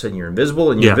where all of a sudden you're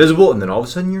invisible and you're visible, and then all of a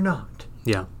sudden you're not.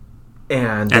 Yeah.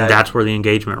 And that's where the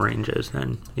engagement range is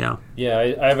then. Yeah. Yeah,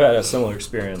 I've had a similar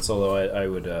experience, although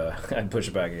I'd push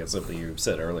back against something you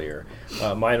said earlier.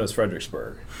 Mine was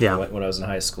Fredericksburg. Yeah. When I was in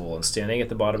high school, and standing at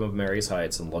the bottom of Mary's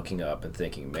Heights and looking up and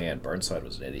thinking, man, Burnside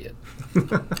was an idiot.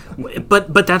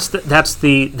 But that's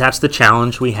the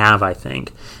challenge we have, I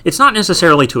think. It's not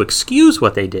necessarily to excuse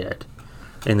what they did.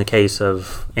 In the case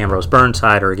of Ambrose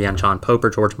Burnside, or again, John Pope or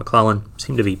George McClellan,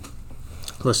 seem to be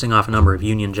listing off a number of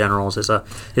Union generals. As a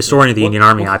historian of the Union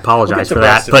Army, I apologize for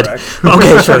that. But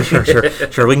okay,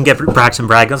 sure. We can get Braxton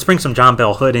Bragg. Let's bring some John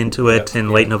Bell Hood into it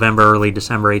in late November, early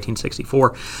December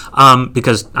 1864,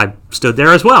 because I stood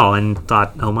there as well and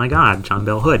thought, oh my God, John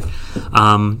Bell Hood.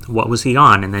 What was he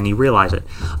on? And then you realize it.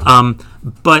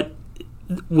 But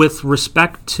with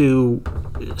respect to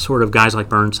sort of guys like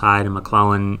Burnside and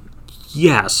McClellan,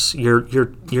 yes,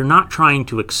 you're not trying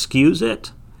to excuse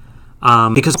it,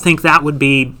 because I think that would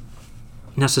be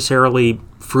necessarily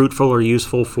fruitful or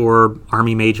useful for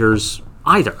Army majors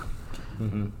either.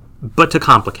 Mm-hmm. But to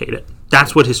complicate it.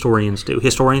 That's what historians do.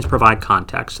 Historians provide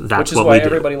context. That's what we do. Which is why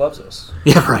everybody loves us.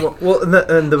 Yeah, right. Well,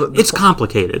 it's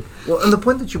complicated. Well, and the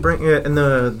point that you bring, and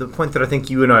the point that I think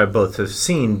you and I both have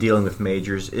seen dealing with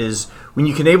majors is when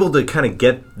you can able to kind of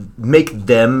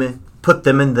put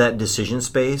them in that decision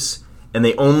space, and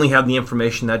they only have the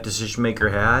information that decision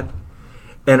maker had,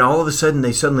 and all of a sudden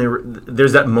there's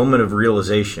that moment of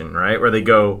realization, right, where they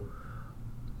go,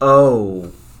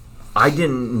 oh, I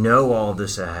didn't know all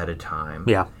this ahead of time.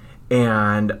 Yeah.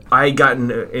 And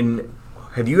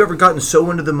have you ever gotten so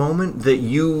into the moment that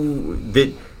you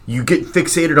get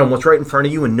fixated on what's right in front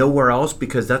of you and nowhere else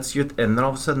because that's and then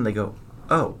all of a sudden they go,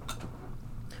 oh.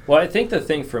 Well, I think the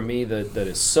thing for me that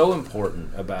is so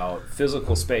important about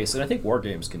physical space, and I think war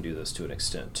games can do this to an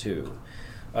extent too,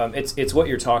 it's what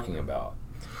you're talking about.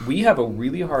 we have a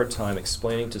really hard time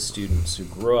explaining to students who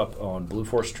grew up on Blue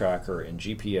Force Tracker and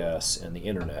GPS and the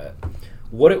internet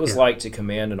what it was like to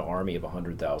command an army of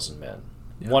 100,000 men.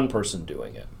 One person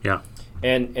doing it. Yeah.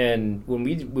 And when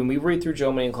we read through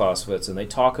Jomini and Clausewitz and they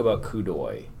talk about coup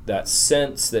d'oeil, that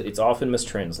sense that it's often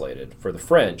mistranslated. For the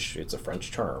French, it's a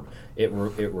French term. It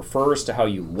refers to how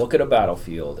you look at a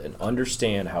battlefield and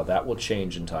understand how that will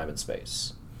change in time and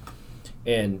space.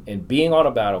 And being on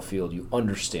a battlefield, you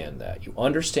understand that. You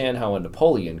understand how a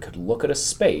Napoleon could look at a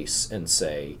space and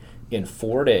say, in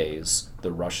 4 days,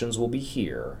 the Russians will be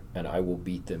here, and I will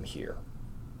beat them here.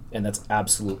 And that's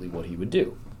absolutely what he would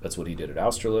do. That's what he did at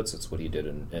Austerlitz. That's what he did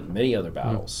in many other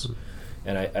battles. Mm-hmm.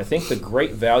 And I think the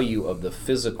great value of the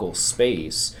physical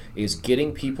space is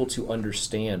getting people to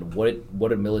understand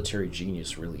what a military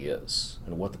genius really is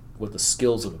and what the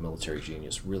skills of a military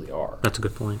genius really are. That's a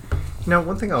good point. Now,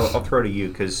 one thing I'll throw to you,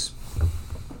 because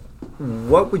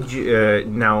what would you...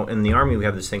 now, in the Army, we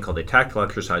have this thing called a Tactical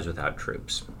Exercise Without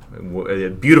Troops. A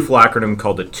beautiful acronym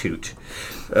called a TOOT,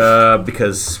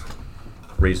 because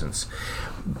reasons.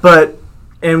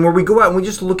 And where we go out and we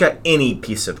just look at any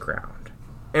piece of ground.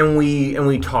 And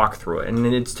we talk through it, and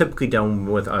it's typically done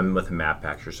with a map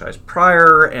exercise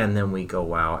prior, and then we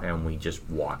go out and we just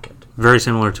walk it. Very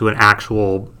similar to an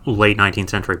actual late 19th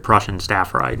century Prussian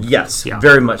staff ride. Yes,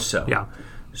 very much so. Yeah.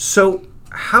 So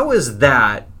how is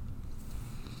that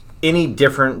any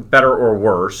different, better, or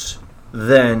worse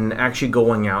than actually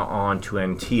going out onto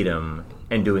Antietam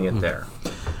and doing it there?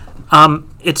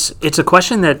 It's a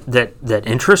question that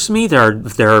interests me. There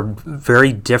are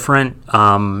very different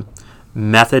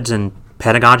methods and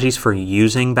pedagogies for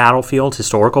using battlefields,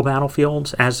 historical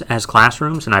battlefields, as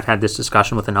classrooms. And I've had this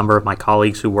discussion with a number of my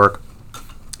colleagues who work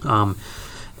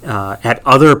at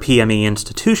other PME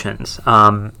institutions.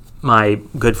 My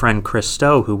good friend Chris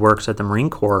Stowe, who works at the Marine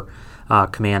Corps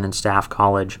Command and Staff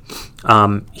College,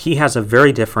 he has a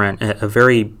very different, a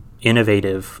very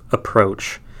innovative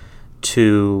approach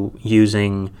to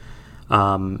using,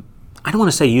 I don't want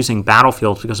to say using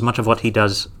battlefields, because much of what he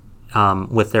does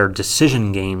with their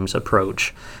decision games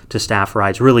approach to staff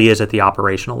rides really is at the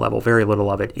operational level. Very little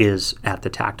of it is at the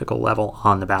tactical level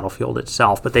on the battlefield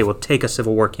itself. But they will take a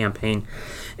Civil War campaign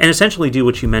and essentially do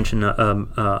what you mentioned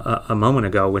a moment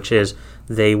ago, which is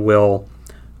they will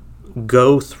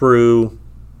go through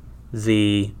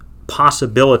the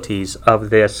possibilities of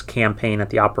this campaign at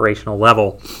the operational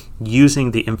level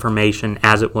using the information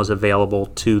as it was available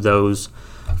to those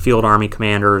field army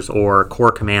commanders or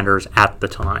corps commanders at the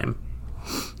time.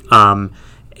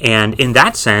 And in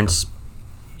that sense,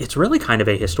 it's really kind of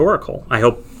ahistorical. I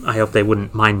hope they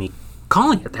wouldn't mind me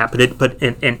calling it that, but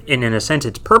in a sense,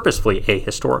 it's purposefully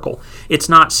ahistorical. It's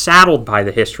not saddled by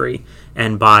the history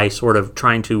and by sort of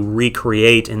trying to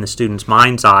recreate in the student's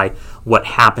mind's eye what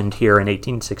happened here in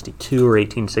 1862 or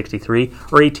 1863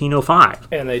 or 1805.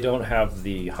 And they don't have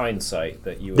the hindsight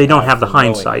that you. They don't have the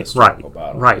hindsight,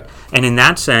 right? And in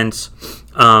that sense,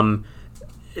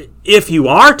 if you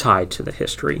are tied to the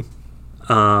history,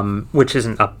 which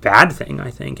isn't a bad thing,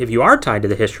 I think. If you are tied to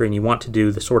the history and you want to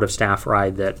do the sort of staff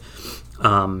ride that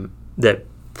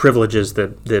privileges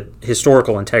the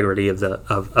historical integrity of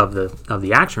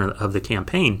the action of the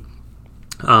campaign,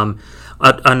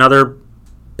 another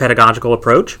pedagogical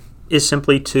approach is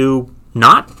simply to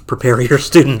not prepare your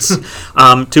students,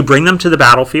 to bring them to the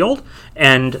battlefield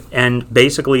and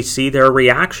basically see their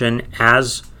reaction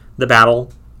as the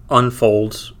battle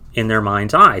unfolds in their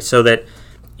mind's eye, so that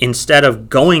instead of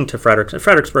going to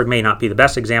Fredericksburg may not be the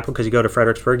best example, because you go to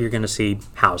Fredericksburg, you're going to see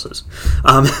houses.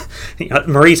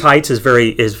 Marie's Heights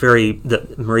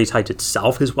Marie's Heights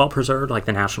itself is well preserved, like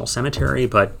the National Cemetery,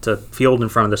 but the field in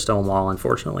front of the stone wall,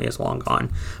 unfortunately, is long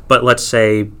gone. But let's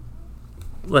say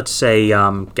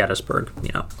Gettysburg.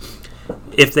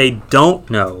 If they don't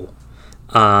know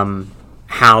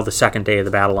how the second day of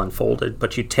the battle unfolded,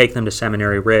 but you take them to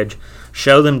Seminary Ridge,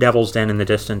 show them Devil's Den in the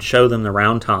distance, show them the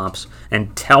Round Tops,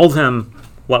 and tell them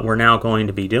what we're now going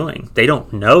to be doing. They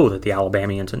don't know that the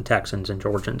Alabamians and Texans and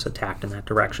Georgians attacked in that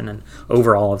direction and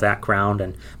over all of that ground,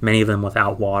 and many of them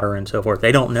without water and so forth.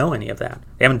 They don't know any of that.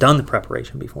 They haven't done the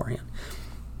preparation beforehand.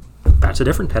 That's a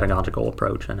different pedagogical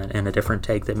approach and a different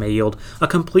take that may yield a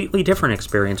completely different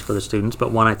experience for the students,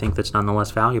 but one I think that's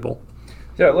nonetheless valuable.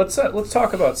 Yeah, let's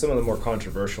talk about some of the more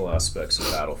controversial aspects of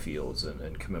battlefields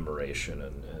and commemoration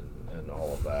and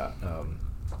all of that.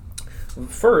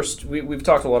 First, we've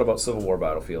talked a lot about Civil War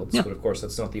battlefields, but of course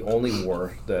that's not the only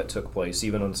war that took place,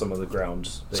 even on some of the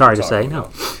grounds. Sorry to say, no.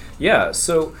 Yeah,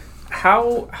 so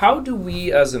how do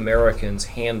we as Americans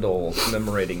handle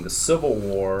commemorating the Civil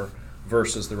War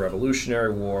versus the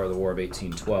Revolutionary War, the War of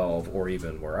 1812, or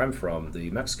even where I'm from, the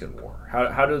Mexican War?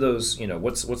 How do those,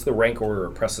 what's the rank order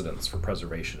of precedence for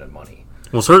preservation and money?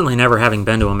 Well, certainly never having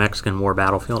been to a Mexican War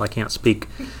battlefield, I can't speak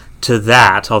to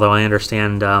that, although I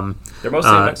understand... They're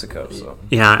mostly in Mexico, so...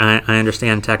 Yeah, I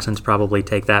understand Texans probably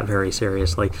take that very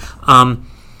seriously.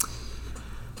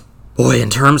 Boy, in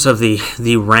terms of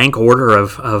the rank order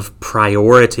of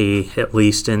priority, at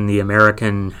least in the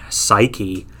American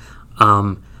psyche,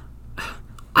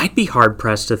 I'd be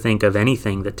hard-pressed to think of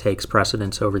anything that takes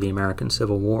precedence over the American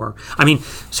Civil War. I mean,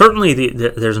 certainly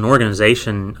there's an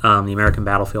organization, the American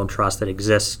Battlefield Trust, that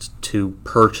exists to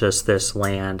purchase this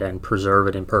land and preserve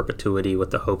it in perpetuity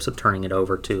with the hopes of turning it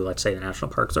over to, let's say, the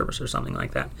National Park Service or something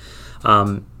like that.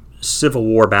 Civil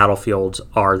War battlefields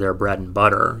are their bread and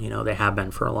butter. They have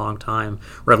been for a long time.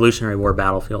 Revolutionary War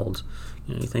battlefields,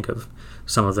 you think of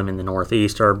some of them in the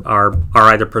Northeast are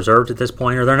either preserved at this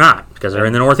point or they're not because they're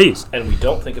in the Northeast. And we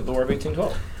don't think of the War of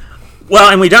 1812. Well,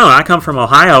 and we don't. I come from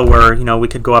Ohio where, we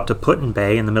could go up to Put-in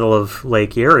Bay in the middle of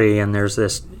Lake Erie and there's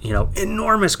this,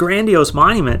 enormous, grandiose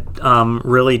monument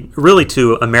really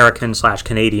to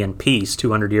American/Canadian peace,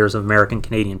 200 years of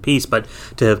American-Canadian peace, but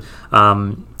to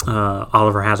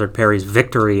Oliver Hazard Perry's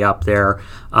victory up there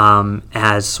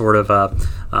as sort of a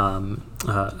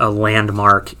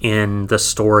landmark in the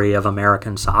story of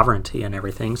American sovereignty and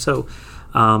everything. So,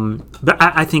 but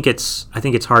I think it's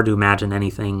hard to imagine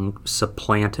anything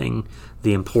supplanting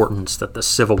the importance that the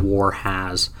Civil War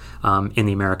has in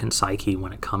the American psyche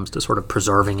when it comes to sort of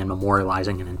preserving and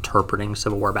memorializing and interpreting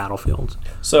Civil War battlefields.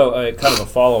 So, kind of a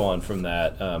follow-on from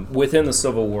that, within the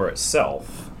Civil War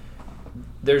itself,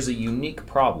 there's a unique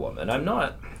problem, and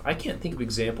I can't think of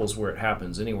examples where it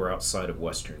happens anywhere outside of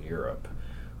Western Europe,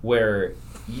 where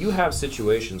you have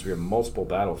situations where you have multiple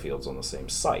battlefields on the same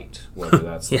site, whether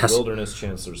that's the Yes. Wilderness,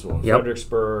 Chancellorsville, and Yep.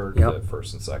 Fredericksburg, Yep. the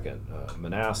First and Second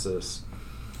Manassas.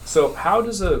 So how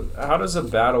does a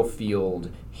battlefield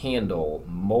handle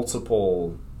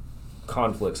multiple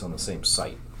conflicts on the same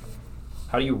site?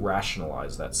 How do you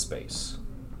rationalize that space?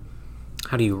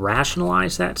 How do you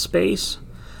rationalize that space?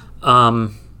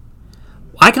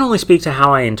 I can only speak to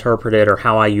how I interpret it or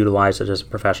how I utilize it as a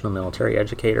professional military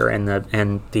educator, and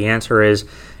the answer is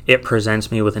it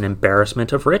presents me with an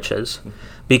embarrassment of riches,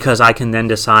 because I can then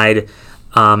decide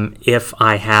if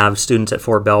I have students at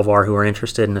Fort Belvoir who are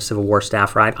interested in a Civil War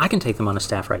staff ride, I can take them on a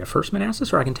staff ride of 1st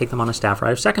Manassas, or I can take them on a staff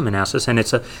ride of 2nd Manassas, and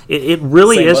it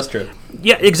really Same is. bus trip.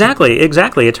 Yeah, exactly.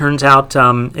 It turns out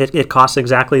it costs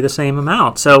exactly the same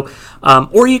amount. So,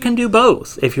 or you can do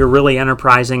both if you're really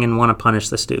enterprising and want to punish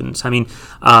the students. I mean,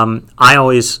 in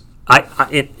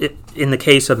the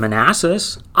case of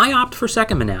Manassas, I opt for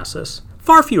 2nd Manassas.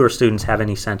 Far fewer students have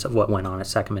any sense of what went on at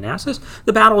 2nd Manassas.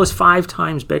 The battle is 5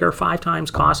 times bigger, 5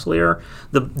 times costlier.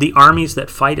 The armies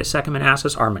that fight at 2nd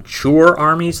Manassas are mature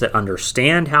armies that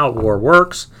understand how war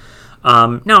works.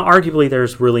 Now, arguably,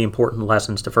 there's really important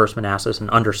lessons to 1st Manassas and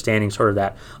understanding sort of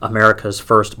that America's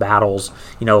first battles,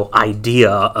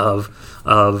 idea of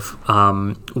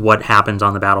what happens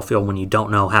on the battlefield when you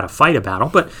don't know how to fight a battle.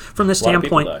 But from the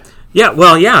standpoint,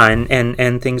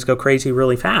 and things go crazy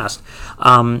really fast.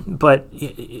 But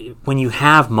when you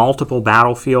have multiple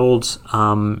battlefields,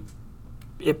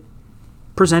 it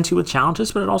presents you with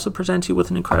challenges, but it also presents you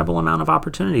with an incredible amount of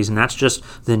opportunities, and that's just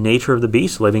the nature of the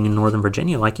beast living in Northern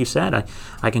Virginia. Like you said,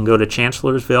 I can go to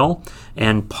Chancellorsville,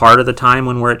 and part of the time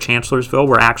when we're at Chancellorsville,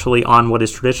 we're actually on what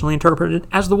is traditionally interpreted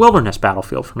as the Wilderness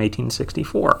Battlefield from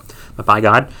 1864. But by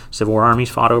God, Civil War armies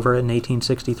fought over it in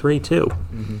 1863 too.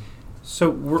 Mm-hmm. So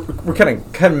we're kind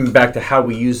of coming back to how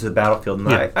we use the battlefield, and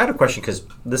Yeah. I had a question because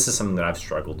this is something that I've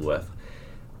struggled with.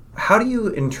 How do you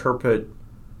interpret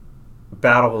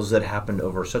battles that happened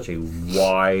over such a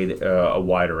wide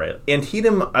array?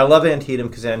 Antietam, I love Antietam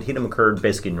because Antietam occurred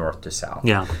basically north to south.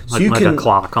 Yeah, so like, you like can, a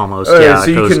clock almost. so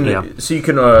you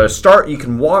can start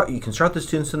the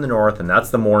students in the north, and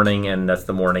that's the morning, and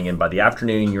by the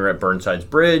afternoon you're at Burnside's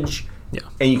Bridge,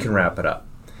 and you can wrap it up.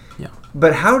 Yeah.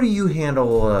 But how do you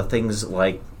handle things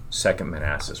like 2nd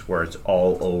Manassas, where it's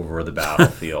all over the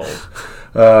battlefield,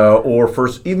 or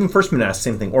first Manassas,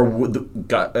 same thing, or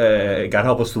God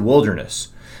help us, the Wilderness,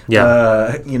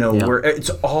 where it's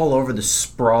all over the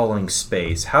sprawling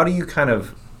space. How do you kind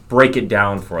of break it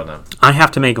down for them? I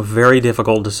have to make very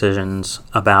difficult decisions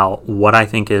about what I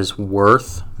think is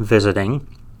worth visiting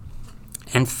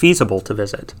and feasible to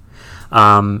visit.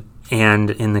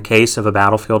 And in the case of a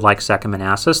battlefield like 2nd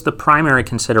Manassas, the primary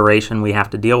consideration we have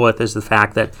to deal with is the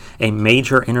fact that a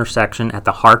major intersection at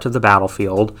the heart of the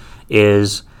battlefield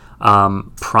is a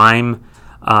prime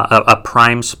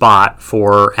spot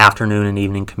for afternoon and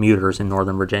evening commuters in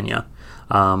Northern Virginia.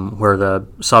 where the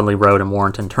Sudley Road and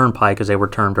Warrenton Turnpike, as they were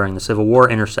termed during the Civil War,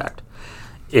 intersect.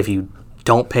 If you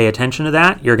don't pay attention to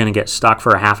that, you're going to get stuck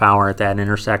for a half hour at that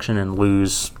intersection and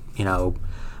lose,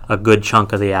 a good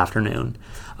chunk of the afternoon.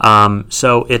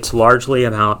 So it's largely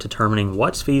about determining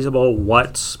what's feasible,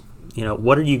 what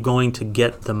are you going to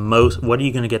get what are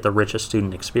you going to get the richest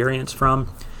student experience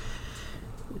from?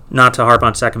 Not to harp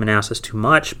on Second Manassas too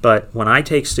much, but when I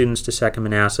take students to Second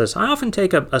Manassas, I often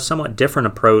take a somewhat different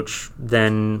approach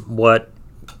than what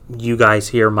you guys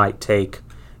here might take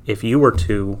if you were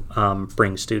to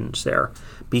bring students there.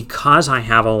 Because I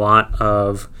have a lot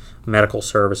of medical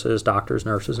services, doctors,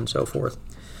 nurses, and so forth,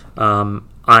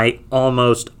 I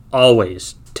almost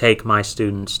always take my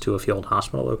students to a field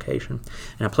hospital location.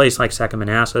 And a place like Second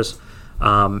Manassas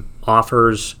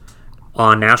offers,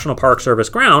 on National Park Service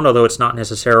ground, although it's not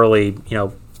necessarily,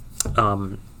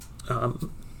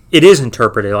 it is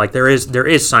interpreted like there is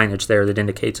signage there that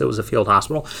indicates it was a field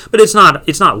hospital, but it's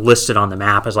not listed on the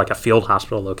map as like a field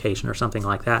hospital location or something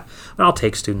like that. But I'll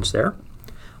take students there.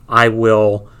 I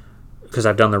will, because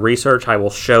I've done the research, I will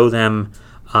show them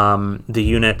the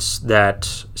units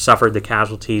that suffered the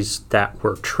casualties that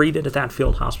were treated at that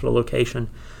field hospital location.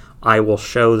 I will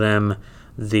show them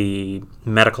the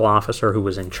medical officer who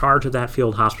was in charge of that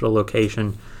field hospital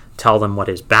location, tell them what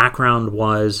his background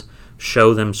was,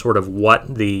 show them sort of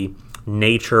what the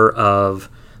nature of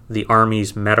the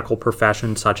Army's medical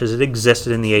profession, such as it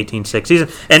existed in the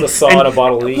 1860s, and the saw in a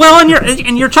bottle leak. Well,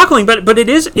 and you're chuckling, but it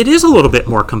is a little bit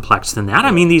more complex than that.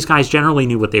 I mean, these guys generally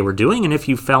knew what they were doing, and if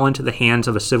you fell into the hands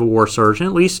of a Civil War surgeon,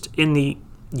 at least in the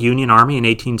Union Army in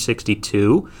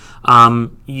 1862,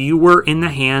 you were in the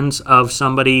hands of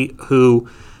somebody who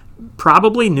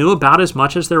probably knew about as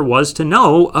much as there was to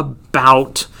know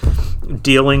about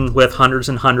dealing with hundreds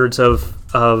and hundreds of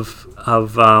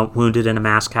wounded in a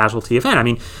mass casualty event. I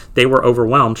mean, they were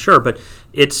overwhelmed, sure, but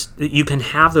you can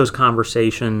have those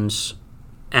conversations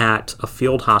at a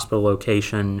field hospital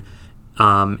location,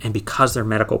 and because they're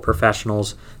medical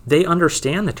professionals, they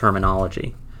understand the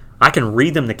terminology. I can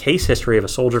read them the case history of a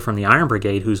soldier from the Iron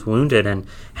Brigade who's wounded and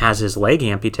has his leg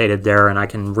amputated there, and I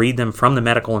can read them from the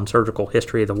medical and surgical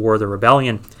history of the War of the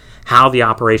Rebellion, how the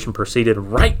operation proceeded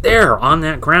right there on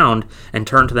that ground, and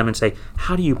turn to them and say,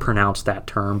 how do you pronounce that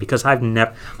term? Because I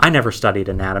never studied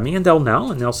anatomy, and they'll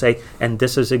know, and they'll say, and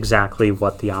this is exactly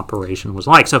what the operation was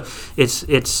like. So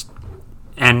it's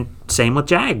and same with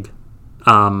JAG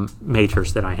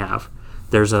majors that I have.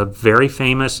 There's a very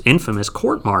infamous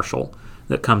court-martial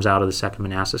that comes out of the Second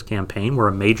Manassas campaign, where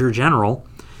a major general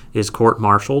is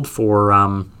court-martialed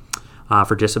for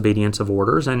disobedience of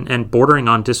orders and bordering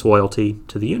on disloyalty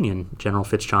to the Union, General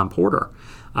Fitz-John Porter.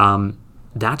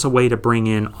 That's a way to bring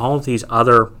in all of these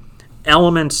other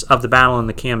elements of the battle and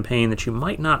the campaign that you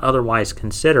might not otherwise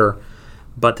consider,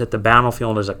 but that the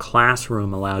battlefield as a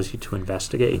classroom allows you to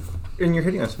investigate. And you're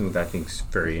hitting on something that I think is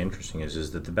very interesting,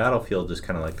 is that the battlefield is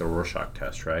kind of like the Rorschach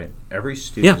test, right? Every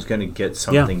student is going to get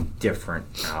something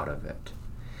different out of it.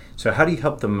 So how do you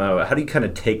help them out? How do you kind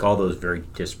of take all those very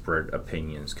disparate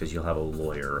opinions, because you'll have a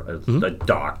lawyer, a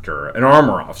doctor, an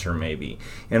armor officer maybe,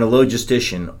 and a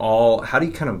logistician, how do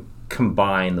you kind of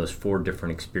combine those four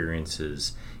different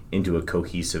experiences into a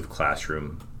cohesive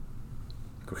classroom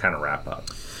kind of wrap up?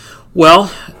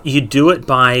 Well, you do it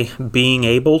by being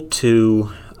able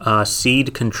to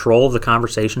cede control of the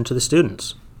conversation to the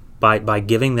students, by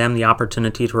giving them the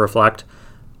opportunity to reflect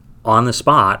on the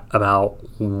spot about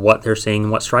what they're seeing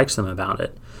and what strikes them about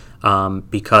it.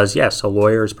 Because, yes, a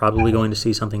lawyer is probably going to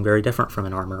see something very different from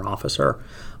an armor officer.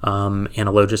 And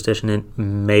a logistician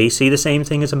may see the same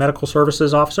thing as a medical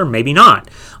services officer, maybe not.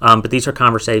 But these are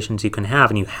conversations you can have,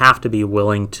 and you have to be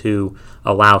willing to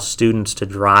allow students to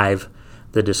drive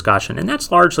the discussion. And that's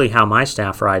largely how my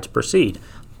staff rides proceed.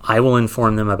 I will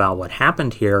inform them about what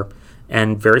happened here,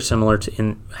 and very similar to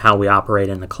in how we operate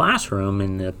in the classroom,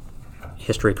 in the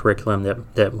history curriculum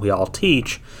that we all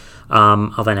teach,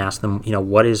 I'll then ask them,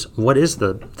 what is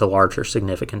the larger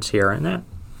significance here? And that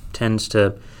tends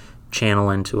to channel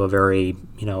into a very,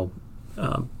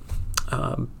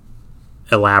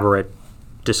 elaborate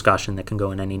discussion that can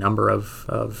go in any number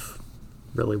of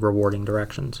really rewarding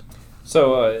directions.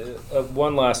 So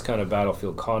one last kind of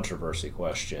battlefield controversy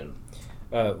question.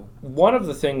 One of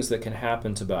the things that can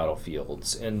happen to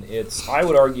battlefields, and I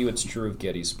would argue it's true of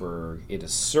Gettysburg, it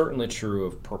is certainly true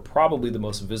of probably the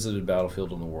most visited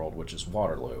battlefield in the world, which is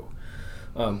Waterloo.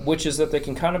 which is that they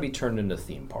can kind of be turned into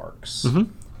theme parks.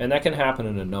 Mm-hmm. And that can happen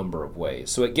in a number of ways.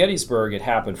 So at Gettysburg, it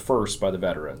happened first by the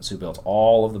veterans who built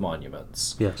all of the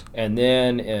monuments. Yes. And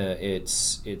then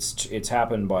it's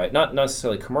happened by not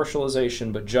necessarily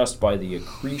commercialization, but just by the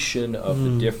accretion of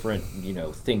the different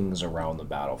things around the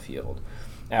battlefield.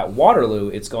 At Waterloo,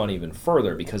 it's gone even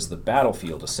further because the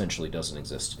battlefield essentially doesn't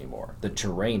exist anymore. The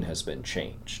terrain has been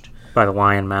changed By the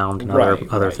Lion Mound and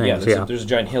other things. Yeah, there's a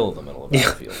giant hill in the middle of the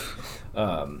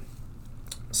battlefield.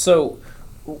 So,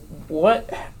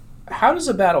 how does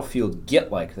a battlefield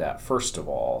get like that, first of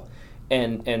all?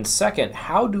 And second,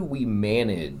 how do we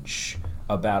manage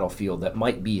a battlefield that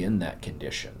might be in that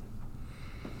condition?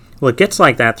 Well, it gets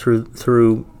like that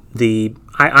through the,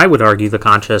 I would argue, the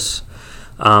conscious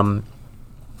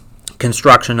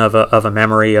construction of a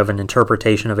memory, of an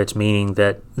interpretation of its meaning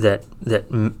that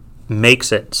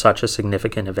makes it such a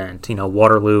significant event.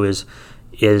 Waterloo is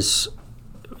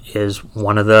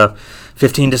one of the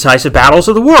 15 decisive battles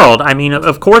of the world. I mean,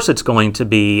 of course it's going to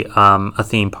be a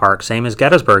theme park, same as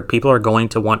Gettysburg. People are going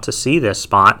to want to see this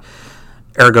spot.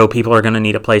 Ergo, people are going to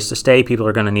need a place to stay. People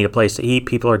are going to need a place to eat.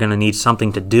 People are going to need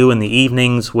something to do in the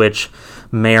evenings, which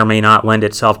may or may not lend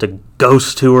itself to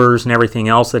ghost tours and everything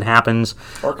else that happens.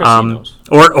 Or casinos.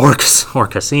 Or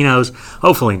casinos.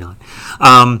 Hopefully not.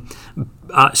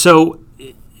 So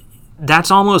that's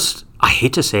almost, I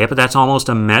hate to say it, but that's almost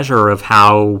a measure of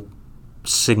how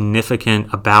significant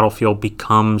a battlefield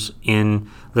becomes in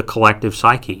the collective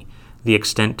psyche, the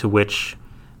extent to which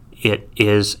it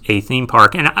is a theme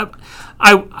park. And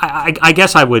I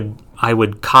guess I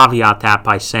would caveat that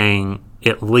by saying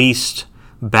at least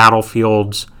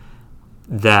battlefields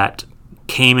that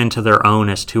came into their own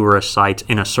as tourist sites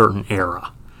in a certain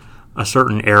era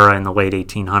in the late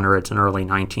 1800s and early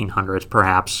 1900s,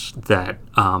 perhaps, that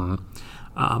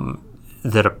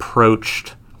that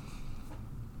approached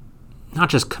not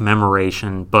just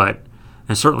commemoration,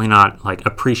 and certainly not like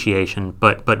appreciation,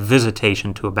 but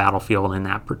visitation to a battlefield in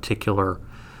that particular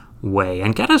way.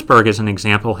 And Gettysburg, as an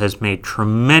example, has made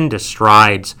tremendous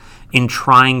strides in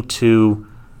trying to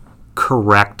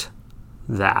correct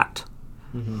that.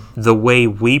 Mm-hmm. The way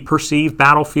we perceive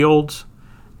battlefields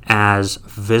as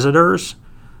visitors,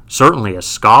 certainly as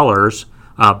scholars,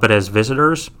 but as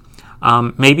visitors,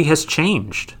 maybe has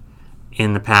changed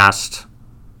in the past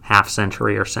half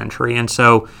century or century. And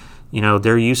so,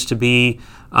 there used to be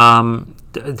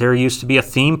a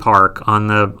theme park on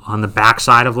the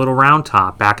backside of Little Round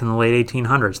Top back in the late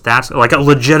 1800s. That's like a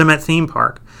legitimate theme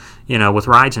park, with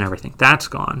rides and everything. That's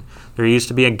gone. There used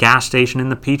to be a gas station in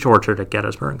the Peach Orchard at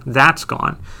Gettysburg. That's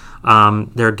gone.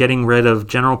 They're getting rid of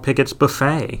General Pickett's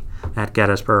Buffet at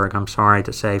Gettysburg. I'm sorry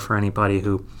to say, for anybody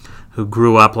who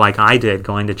grew up like I did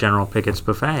going to General Pickett's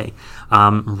Buffet,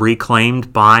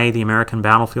 reclaimed by the American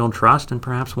Battlefield Trust and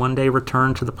perhaps one day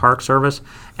returned to the Park Service,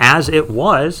 as it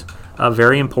was a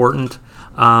very important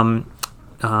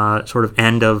sort of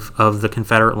end of the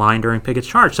Confederate line during Pickett's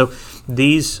charge. So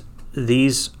these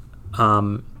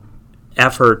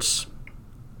efforts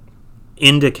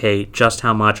indicate just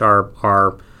how much our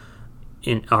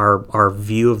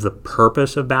view of the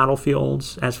purpose of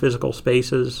battlefields as physical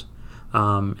spaces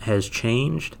has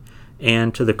changed.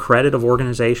 And to the credit of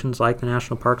organizations like the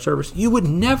National Park Service, you would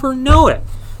never know it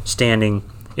standing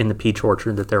in the Peach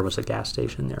Orchard that there was a gas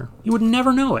station there. You would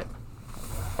never know it.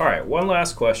 All right, one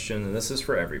last question, and this is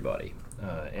for everybody.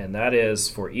 And that is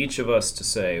for each of us to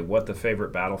say what the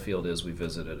favorite battlefield is we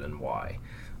visited and why.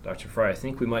 Dr. Fry, I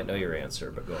think we might know your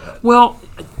answer, but go ahead. Well,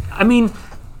 I mean,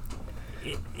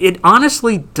 it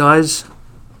honestly does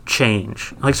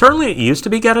change. Like, certainly it used to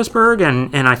be Gettysburg,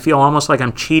 and I feel almost like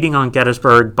I'm cheating on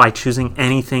Gettysburg by choosing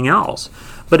anything else.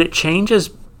 But it changes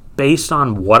based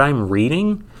on what I'm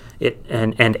reading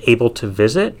and able to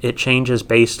visit. It changes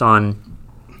based on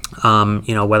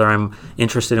whether I'm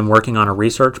interested in working on a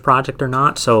research project or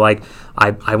not. So, like,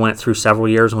 I went through several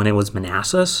years when it was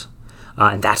Manassas,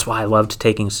 and that's why I loved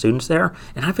taking students there.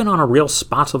 And I've been on a real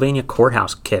Spotsylvania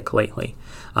courthouse kick lately.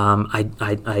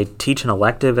 I teach an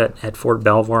elective at Fort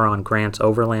Belvoir on Grant's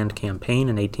Overland Campaign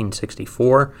in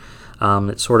 1864.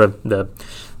 It's sort of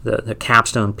the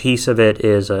capstone piece of it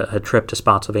is a trip to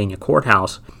Spotsylvania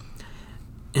Courthouse.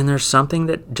 And there's something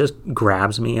that just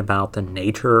grabs me about the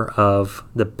nature of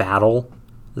the battle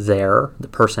there, the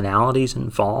personalities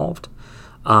involved,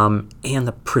 and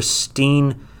the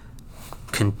pristine,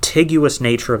 contiguous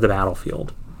nature of the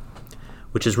battlefield,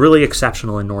 which is really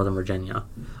exceptional in Northern Virginia.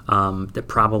 That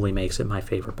probably makes it my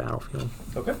favorite battlefield.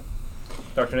 Okay.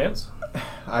 Dr. Nance?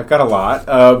 I've got a lot,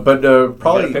 but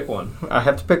probably... You gotta pick one. I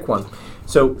have to pick one.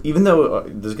 So even though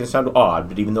this is going to sound odd,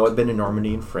 but even though I've been in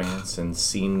Normandy and France and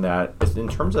seen that, in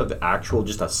terms of actual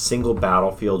just a single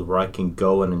battlefield where I can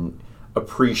go and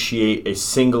appreciate a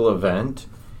single event,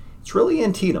 it's really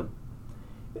Antietam.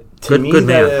 To me, good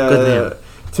man.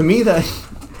 To me, that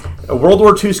a World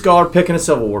War II scholar picking a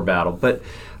Civil War battle, but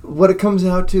what it comes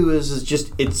out to is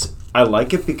just I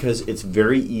like it because it's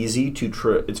very easy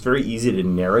to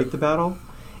narrate the battle.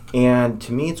 And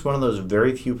to me, it's one of those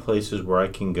very few places where I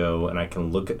can go and I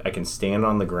can stand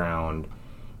on the ground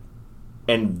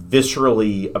and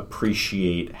viscerally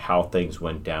appreciate how things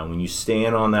went down. When you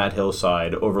stand on that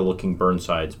hillside overlooking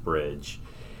Burnside's bridge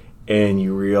and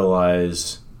you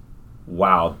realize,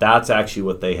 wow, that's actually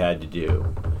what they had to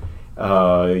do.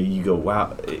 You go,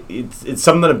 wow, it's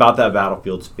something about that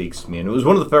battlefield speaks to me. And it was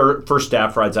one of the first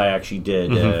staff rides I actually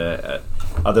did,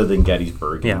 other than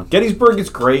Gettysburg. Yeah. Gettysburg is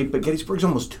great, but Gettysburg's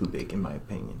almost too big, in my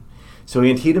opinion. So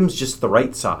Antietam's just the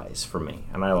right size for me,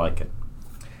 and I like it.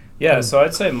 Yeah, so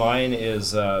I'd say mine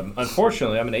is,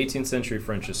 unfortunately, I'm an 18th century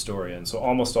French historian, so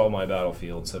almost all my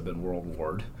battlefields have been World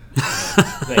War'd.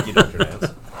 Thank you, Dr.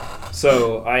 Nance.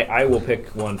 So I will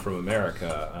pick one from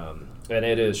America, and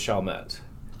it is Chalmette.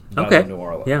 Okay. New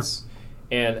Orleans.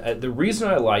 Yeah. And the reason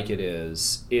I like it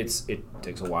is it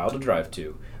takes a while to drive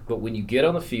to, but when you get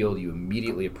on the field, you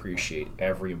immediately appreciate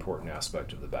every important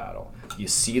aspect of the battle. You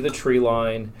see the tree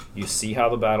line, you see how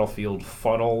the battlefield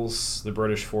funnels the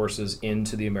British forces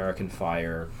into the American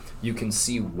fire. You can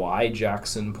see why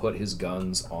Jackson put his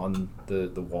guns on the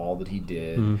wall that he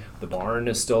did. The barn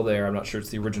is still there. I'm not sure it's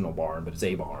the original barn, but it's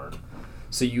a barn.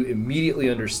 So you immediately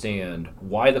understand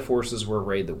why the forces were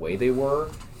arrayed the way they were,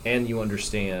 and you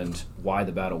understand why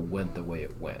the battle went the way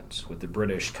it went. With the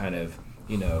British kind of,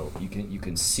 you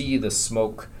can see the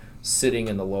smoke sitting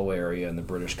in the low area and the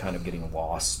British kind of getting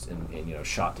lost and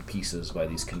shot to pieces by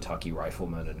these Kentucky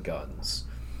riflemen and guns.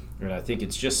 And I think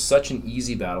it's just such an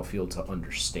easy battlefield to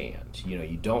understand.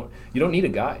 You don't need a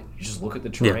guide. You just look at the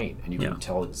terrain and you can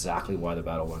tell exactly why the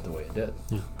battle went the way it did.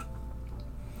 Yeah.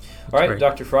 All right, great.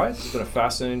 Dr. Fry, it's been a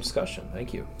fascinating discussion.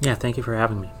 Thank you. Yeah, thank you for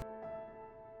having me.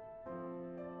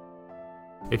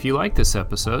 If you like this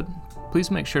episode, please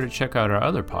make sure to check out our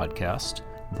other podcast,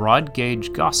 Broad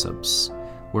Gauge Gossips,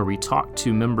 where we talk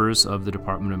to members of the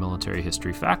Department of Military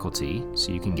History faculty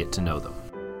so you can get to know them.